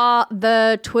saw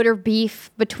the Twitter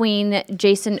beef between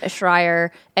Jason Schreier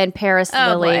and Paris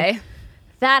Lilly. Boy.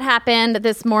 That happened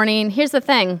this morning. Here's the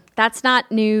thing. That's not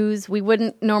news. We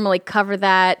wouldn't normally cover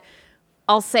that.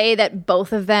 I'll say that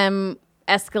both of them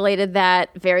escalated that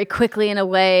very quickly in a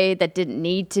way that didn't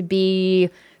need to be.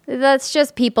 That's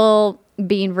just people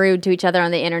being rude to each other on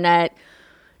the internet.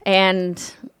 And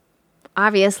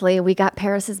obviously, we got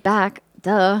Paris's back.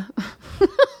 Duh.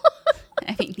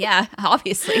 I mean, yeah,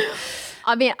 obviously.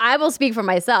 I mean, I will speak for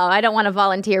myself. I don't want to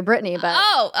volunteer Brittany, but...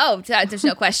 There's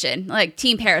no question. Like,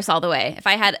 Team Paris all the way. If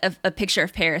I had a picture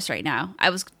of Paris right now,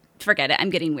 forget it.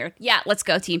 I'm getting weird. Yeah, let's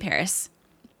go Team Paris.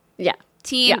 Yeah.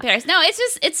 Team Paris. No, it's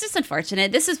just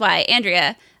unfortunate. This is why,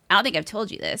 Andrea, I don't think I've told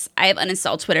you this. I have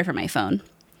uninstalled Twitter from my phone.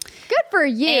 Good for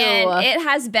you. And it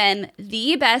has been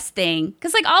the best thing.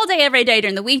 Because like all day, every day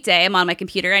during the weekday, I'm on my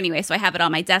computer anyway, so I have it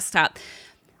on my desktop.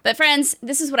 But friends,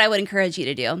 this is what I would encourage you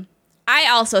to do. I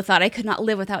also thought I could not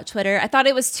live without Twitter. I thought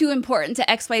it was too important to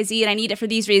XYZ, and I need it for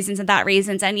these reasons and that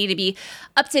reasons. I need to be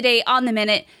up to date on the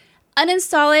minute.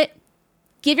 Uninstall it.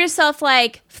 Give yourself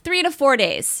like 3 to 4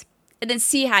 days, and then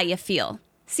see how you feel.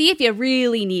 See if you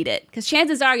really need it, because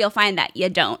chances are you'll find that you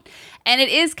don't. And it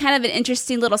is kind of an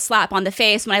interesting little slap on the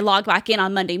face when I log back in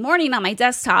on Monday morning on my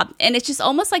desktop, and it's just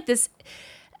almost like this.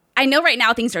 I know right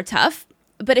now things are tough,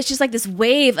 but it's just like this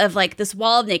wave of like this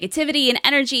wall of negativity and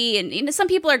energy. And you know, some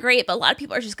people are great, but a lot of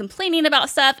people are just complaining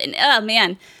about stuff. And oh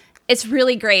man, it's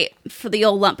really great for the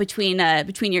old lump between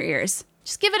your ears.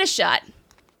 Just give it a shot.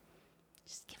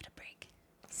 Just give it a break.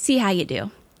 See how you do.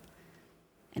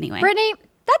 Anyway, Brittany,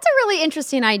 that's a really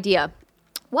interesting idea.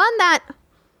 One that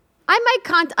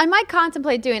I might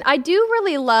contemplate doing. I do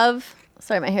really love.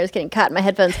 Sorry, my hair is getting caught in my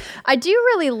headphones. I do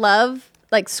really love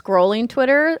like scrolling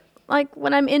Twitter. Like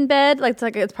when I'm in bed, like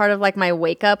it's part of like my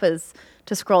wake up is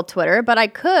to scroll Twitter, but I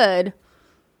could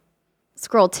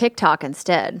scroll TikTok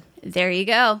instead. There you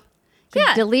go.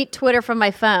 Yeah. Delete Twitter from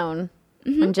my phone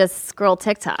and just scroll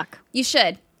TikTok. You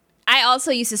should. I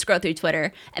also used to scroll through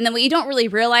Twitter. And then what you don't really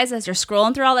realize as you're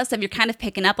scrolling through all that stuff, you're kind of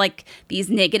picking up like these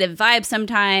negative vibes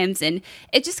sometimes. And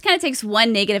it just kind of takes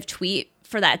one negative tweet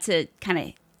for that to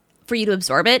for you to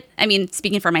absorb it. I mean,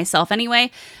 speaking for myself anyway.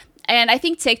 And I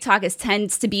think TikTok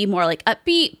tends to be more like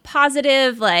upbeat,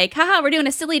 positive, like, haha, we're doing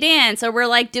a silly dance, or we're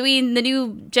like doing the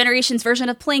new generation's version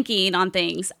of planking on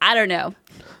things. I don't know.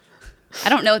 I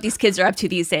don't know what these kids are up to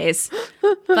these days.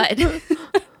 But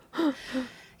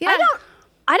yeah.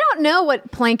 I don't know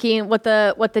what planking, what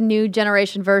the new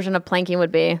generation version of planking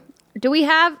would be. Do we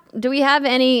have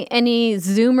any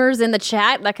Zoomers in the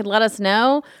chat that could let us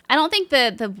know? I don't think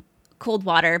the cold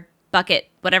water bucket,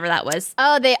 whatever that was.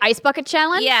 Oh, the ice bucket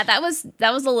challenge? Yeah, that was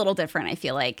a little different, I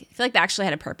feel like. I feel like they actually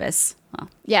had a purpose. Well,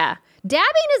 yeah. Dabbing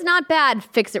is not bad,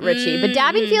 Fix It Richie, but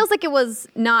dabbing feels like it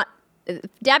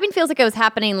was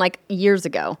happening like years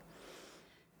ago.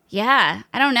 Yeah,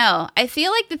 I don't know. I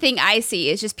feel like the thing I see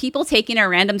is just people taking a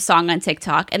random song on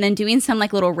TikTok and then doing some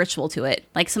like little ritual to it,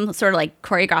 like some sort of like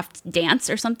choreographed dance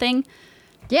or something.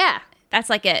 Yeah. That's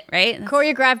like it, right?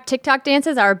 Choreographed TikTok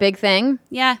dances are a big thing.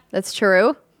 Yeah. That's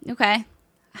true. Okay.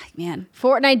 Man.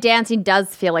 Fortnite dancing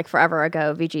does feel like forever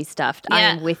ago, VG stuffed. Yeah. I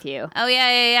am with you. Oh,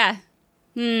 yeah.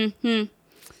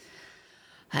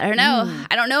 I don't know.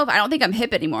 I don't know. I don't think I'm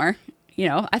hip anymore. You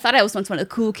know, I thought I was once one of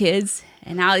the cool kids,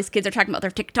 and now these kids are talking about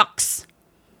their TikToks.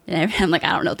 And I'm like,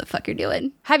 I don't know what the fuck you're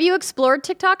doing. Have you explored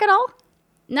TikTok at all?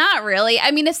 Not really.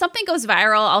 I mean, if something goes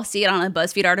viral, I'll see it on a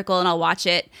BuzzFeed article and I'll watch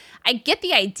it. I get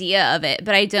the idea of it,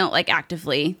 but I don't like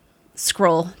actively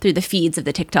scroll through the feeds of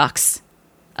the TikToks,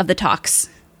 of the talks.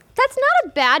 That's not a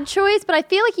bad choice, but I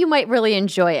feel like you might really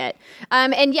enjoy it.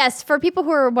 And yes, for people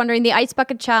who are wondering, the Ice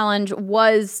Bucket Challenge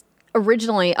was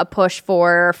originally a push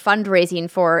for fundraising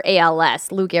for ALS,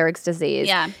 Lou Gehrig's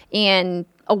disease, and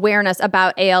awareness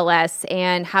about ALS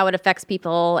and how it affects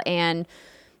people and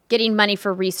getting money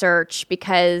for research,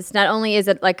 because not only is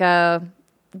it like a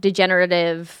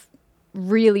degenerative,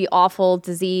 really awful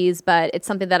disease, but it's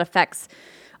something that affects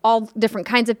all different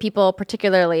kinds of people,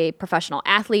 particularly professional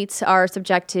athletes are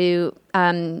subject to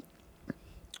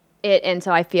it. And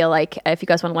so I feel like if you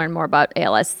guys want to learn more about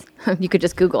ALS, you could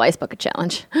just Google Ice Bucket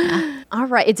Challenge. All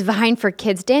right. It's Vine for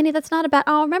kids. Danny, that's not about,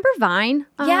 remember Vine?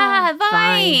 Yeah,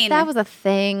 Vine. That was a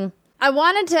thing. I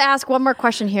wanted to ask one more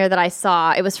question here that I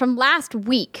saw. It was from last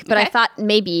week, but I thought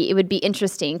maybe it would be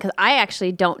interesting because I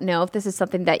actually don't know if this is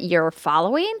something that you're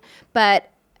following, but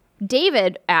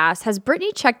David asks, has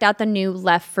Brittany checked out the new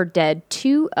Left 4 Dead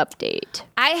 2 update?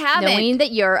 I haven't. Knowing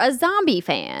that you're a zombie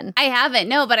fan. I haven't,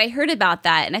 no, but I heard about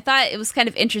that, and I thought it was kind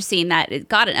of interesting that it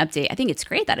got an update. I think it's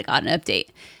great that it got an update.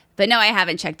 But no, I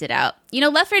haven't checked it out. You know,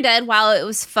 Left 4 Dead, while it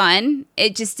was fun,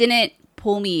 it just didn't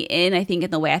pull me in, I think, in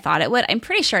the way I thought it would. I'm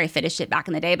pretty sure I finished it back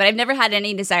in the day, but I've never had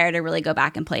any desire to really go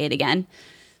back and play it again.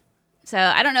 So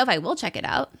I don't know if I will check it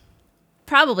out.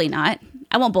 Probably not.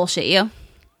 I won't bullshit you.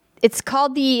 It's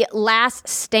called the Last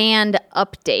Stand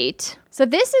update. So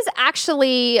this is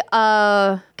actually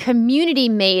a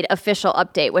community-made official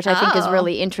update, which I think is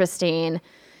really interesting.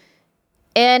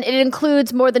 And it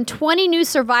includes more than 20 new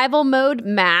survival mode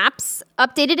maps,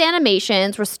 updated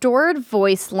animations, restored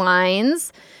voice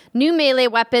lines, new melee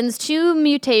weapons, 2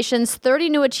 mutations, 30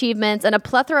 new achievements, and a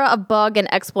plethora of bug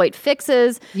and exploit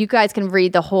fixes. You guys can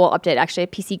read the whole update actually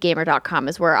at PCGamer.com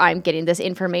is where I'm getting this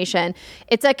information.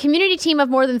 It's a community team of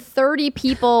more than 30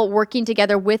 people working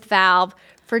together with Valve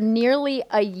for nearly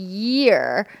a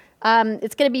year.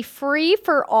 It's going to be free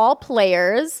for all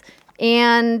players,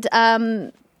 and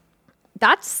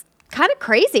that's kind of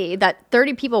crazy that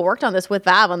 30 people worked on this with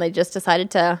Valve and they just decided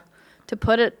to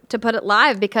put it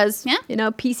live because you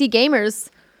know, PC gamers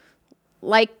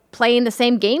like playing the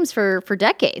same games for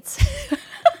decades.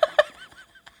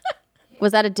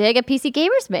 Was that a dig at PC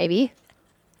gamers? Maybe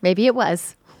it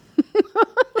was. The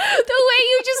way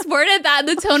you just worded that,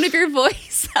 the tone of your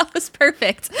voice, that was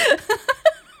perfect.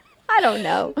 I don't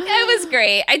know. It was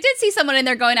great. I did see someone in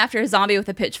there going after a zombie with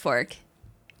a pitchfork.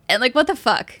 And like, what the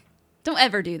fuck? Don't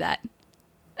ever do that.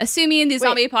 Assuming the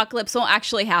zombie apocalypse won't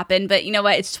actually happen, but you know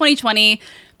what? It's 2020.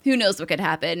 Who knows what could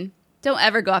happen? Don't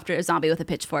ever go after a zombie with a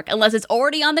pitchfork unless it's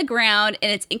already on the ground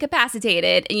and it's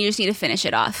incapacitated and you just need to finish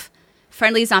it off.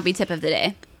 Friendly zombie tip of the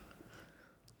day.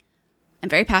 I'm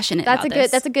very passionate about this.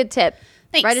 That's a good tip.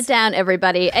 Thanks. Write it down,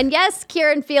 everybody. And yes,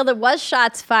 Kieran Field, it was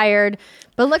shots fired.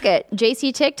 But look at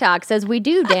JC TikTok says we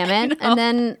do, damn it. And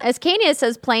then Ascania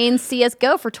says playing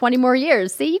CSGO for 20 more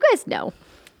years. See, you guys know.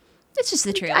 It's just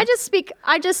the truth. I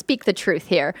just speak the truth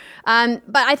here. But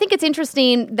I think it's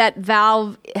interesting that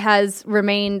Valve has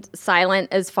remained silent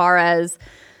as far as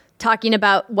talking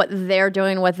about what they're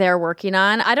doing, what they're working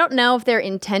on. I don't know if they're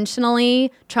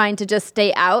intentionally trying to just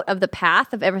stay out of the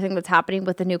path of everything that's happening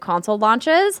with the new console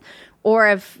launches, or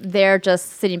if they're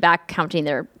just sitting back counting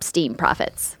their Steam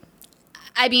profits.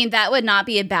 I mean, that would not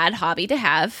be a bad hobby to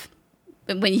have.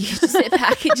 When you just sit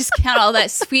back and just count all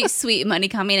that sweet, sweet money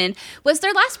coming in. Was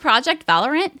their last project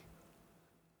Valorant?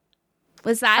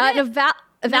 Was that it?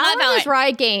 Valorant was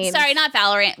Riot Games. Sorry, not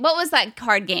Valorant. What was that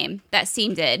card game that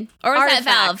Steam did? Or was Artifact.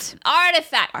 that Valve?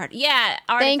 Artifact. Artifact.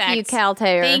 Thank you, Cal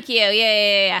Taylor. Thank you.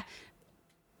 Yeah.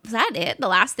 Was that it? The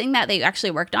last thing that they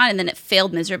actually worked on and then it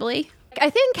failed miserably? I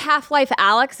think Half-Life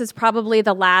Alyx is probably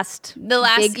the last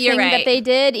big thing that they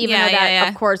did, even though that,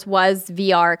 of course, was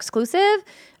VR exclusive.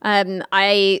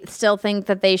 I still think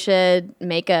that they should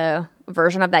make a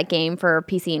version of that game for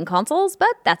PC and consoles, but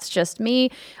that's just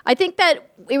me. I think that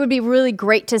it would be really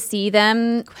great to see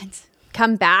them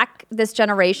come back this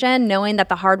generation, knowing that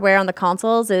the hardware on the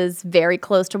consoles is very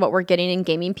close to what we're getting in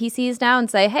gaming PCs now, and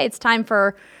say, hey, it's time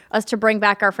for us to bring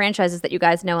back our franchises that you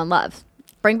guys know and love.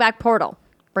 Bring back Portal.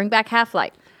 Bring back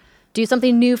Half-Life. Do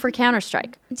something new for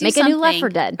Counter-Strike. Make a new Left 4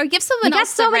 Dead. Or give someone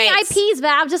else the rights. You got so many IPs,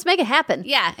 Valve. Just make it happen.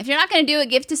 Yeah. If you're not going to do it,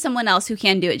 give to someone else who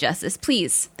can do it justice,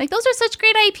 please. Like, those are such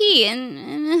great IP.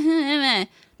 And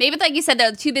Maybe like you said,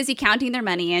 they're too busy counting their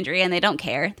money, Andrea, and they don't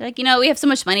care. They're like, we have so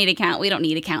much money to count. We don't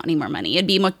need to count any more money. It'd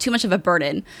be too much of a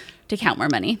burden to count more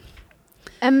money.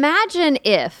 Imagine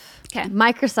if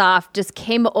Microsoft just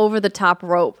came over the top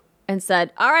rope and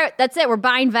said, all right, that's it. We're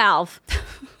buying Valve.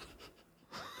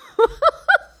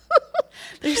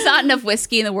 There's not enough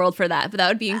whiskey in the world for that, but that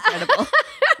would be incredible.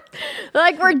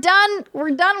 Like, we're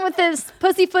done with this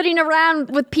pussyfooting around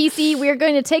with PC. We're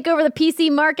going to take over the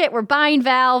PC market. We're buying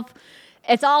Valve.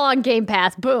 It's all on Game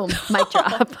Pass. Boom. Mic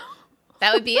drop.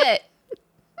 That would be it.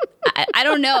 I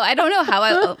don't know. I don't know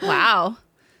how wow.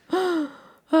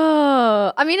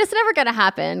 Oh, I mean, it's never going to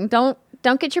happen. Don't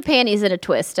get your panties in a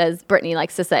twist, as Brittany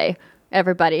likes to say.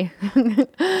 Everybody.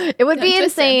 It would be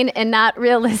insane and not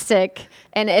realistic.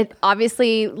 And it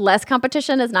obviously, less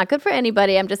competition is not good for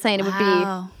anybody. I'm just saying it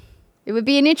would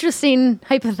be an interesting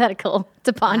hypothetical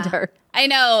to ponder. I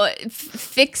know.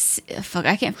 Fix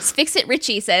it.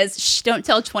 Richie says, shh, don't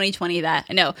tell 2020 that.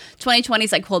 I know. 2020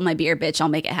 is like, hold my beer, bitch. I'll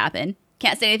make it happen.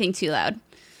 Can't say anything too loud.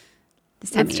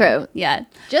 It's true. Yeah.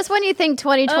 Just when you think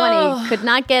 2020 could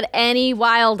not get any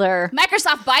wilder.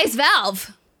 Microsoft buys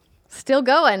Valve. Still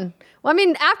going. Well, I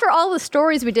mean, after all the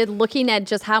stories we did looking at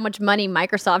just how much money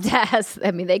Microsoft has,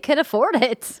 I mean, they could afford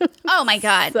it. Oh, my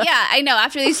God. So. Yeah, I know.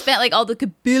 After they spent like all the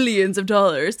billions of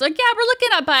dollars, like, yeah, we're looking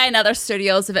at buying other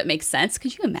studios if it makes sense.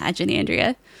 Could you imagine,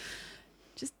 Andrea?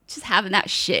 Just having that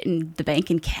shit in the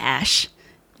bank in cash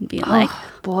and being like,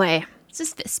 boy,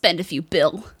 just spend a few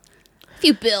bill.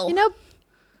 You know,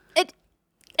 it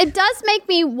does make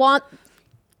me want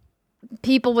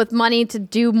people with money to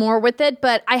do more with it,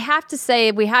 but I have to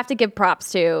say we have to give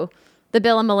props to the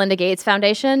Bill and Melinda Gates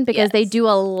Foundation because they do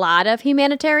a lot of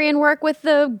humanitarian work with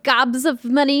the gobs of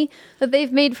money that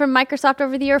they've made from Microsoft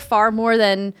over the year, far more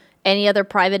than any other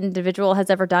private individual has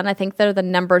ever done. I think they're the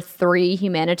number 3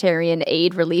 humanitarian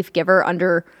aid relief giver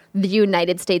under the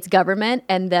United States government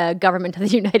and the government of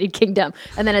the United Kingdom.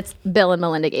 And then it's Bill and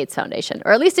Melinda Gates Foundation,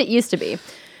 or at least it used to be.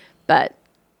 But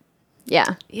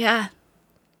yeah. Yeah.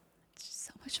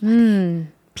 So much money.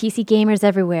 PC gamers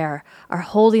everywhere are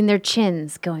holding their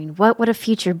chins going, what would a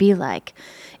future be like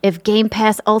if Game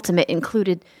Pass Ultimate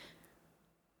included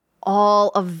all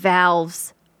of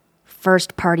Valve's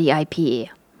first-party IP?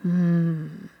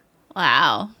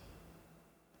 Wow.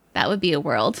 That would be a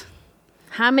world.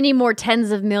 How many more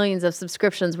tens of millions of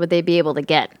subscriptions would they be able to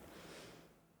get?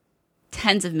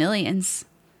 Tens of millions.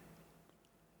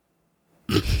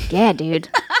 Yeah, dude.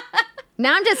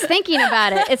 Now I'm just thinking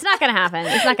about it. It's not going to happen.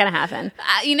 It's not going to happen.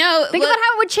 Think about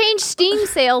how it would change Steam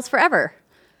sales forever.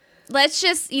 Let's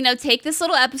just, take this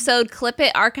little episode, clip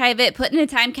it, archive it, put it in a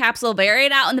time capsule, bury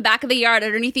it out in the back of the yard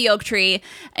underneath the oak tree,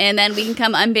 and then we can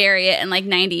come unbury it in like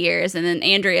 90 years. And then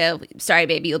Andrea, sorry,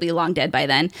 baby, you'll be long dead by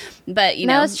then. But,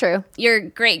 no, that's true. Your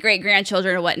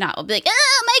great-great-grandchildren or whatnot will be like,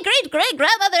 oh, my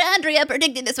great-great-grandmother Andrea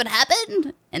predicted this would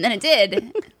happen. And then it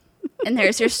did. And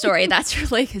there's your story. That's your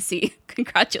legacy.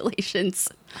 Congratulations.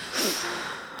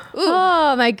 Ooh.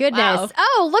 Oh, my goodness. Wow.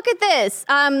 Oh, look at this.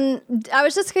 I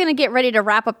was just going to get ready to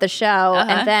wrap up the show.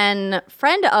 And then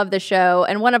friend of the show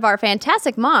and one of our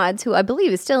fantastic mods, who I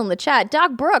believe is still in the chat,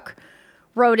 Doc Brooke,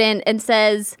 wrote in and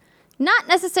says, not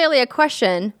necessarily a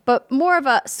question, but more of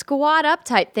a squad up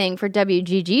type thing for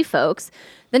WGG folks.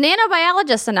 The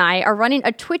nanobiologist and I are running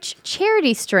a Twitch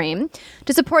charity stream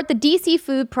to support the DC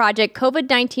Food Project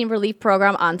COVID-19 relief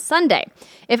program on Sunday.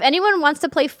 If anyone wants to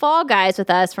play Fall Guys with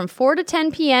us from 4 to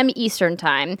 10 p.m. Eastern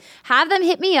Time, have them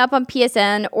hit me up on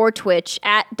PSN or Twitch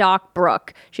at Doc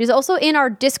Brooke. She's also in our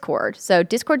Discord, so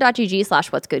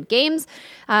discord.gg/whatsgoodgames.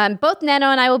 Both Nano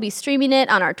and I will be streaming it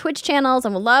on our Twitch channels,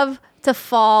 and we'll love to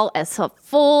fall as a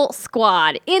full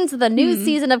squad into the new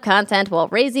season of content while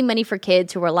raising money for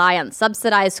kids who rely on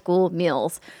subsidized school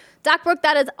meals. Doc Brooke,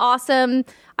 that is awesome.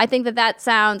 I think that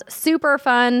sounds super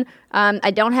fun.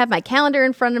 I don't have my calendar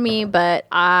in front of me, but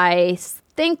I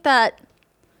think that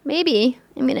maybe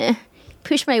I'm going to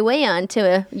push my way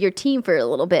onto your team for a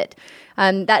little bit.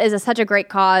 That is such a great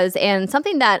cause and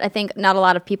something that I think not a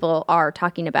lot of people are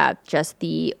talking about, just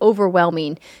the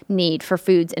overwhelming need for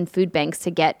foods and food banks to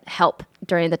get help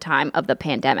during the time of the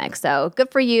pandemic. So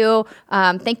good for you.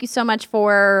 Thank you so much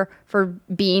for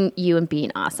being you and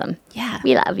being awesome. Yeah.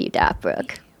 We love you, Doc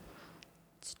Brooke.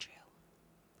 It's true.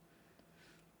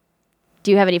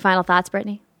 Do you have any final thoughts,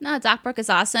 Brittany? No, Doc Brooke is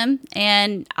awesome.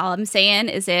 And all I'm saying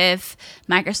is if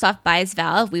Microsoft buys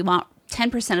Valve, we want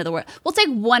 10% of the world. We'll take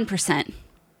 1%.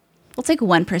 We'll take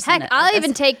 1%. Heck, I'll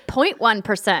even take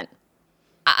 0.1%.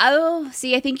 Oh,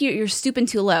 see, I think you're stooping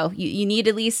too low. You need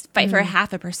at least fight for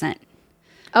 0.5%.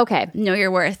 Okay. Know your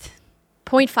worth.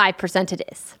 0.5% it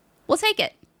is. We'll take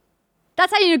it.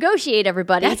 That's how you negotiate,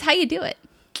 everybody. That's how you do it.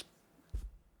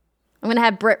 I'm going to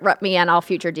have Britt rep me on all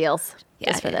future deals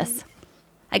just for this.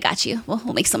 I got you.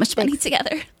 We'll make so much money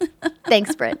together.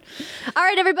 Thanks, Britt. All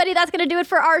right, everybody, that's going to do it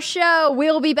for our show.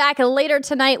 We'll be back later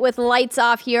tonight with Lights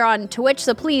Off here on Twitch,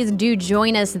 so please do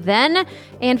join us then.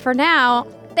 And for now,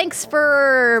 thanks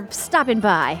for stopping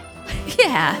by.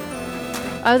 Yeah.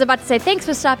 I was about to say thanks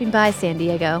for stopping by, San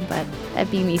Diego, but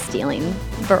that'd be me stealing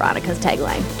Veronica's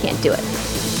tagline. Can't do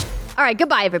it. All right,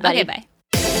 goodbye, everybody. Okay, bye.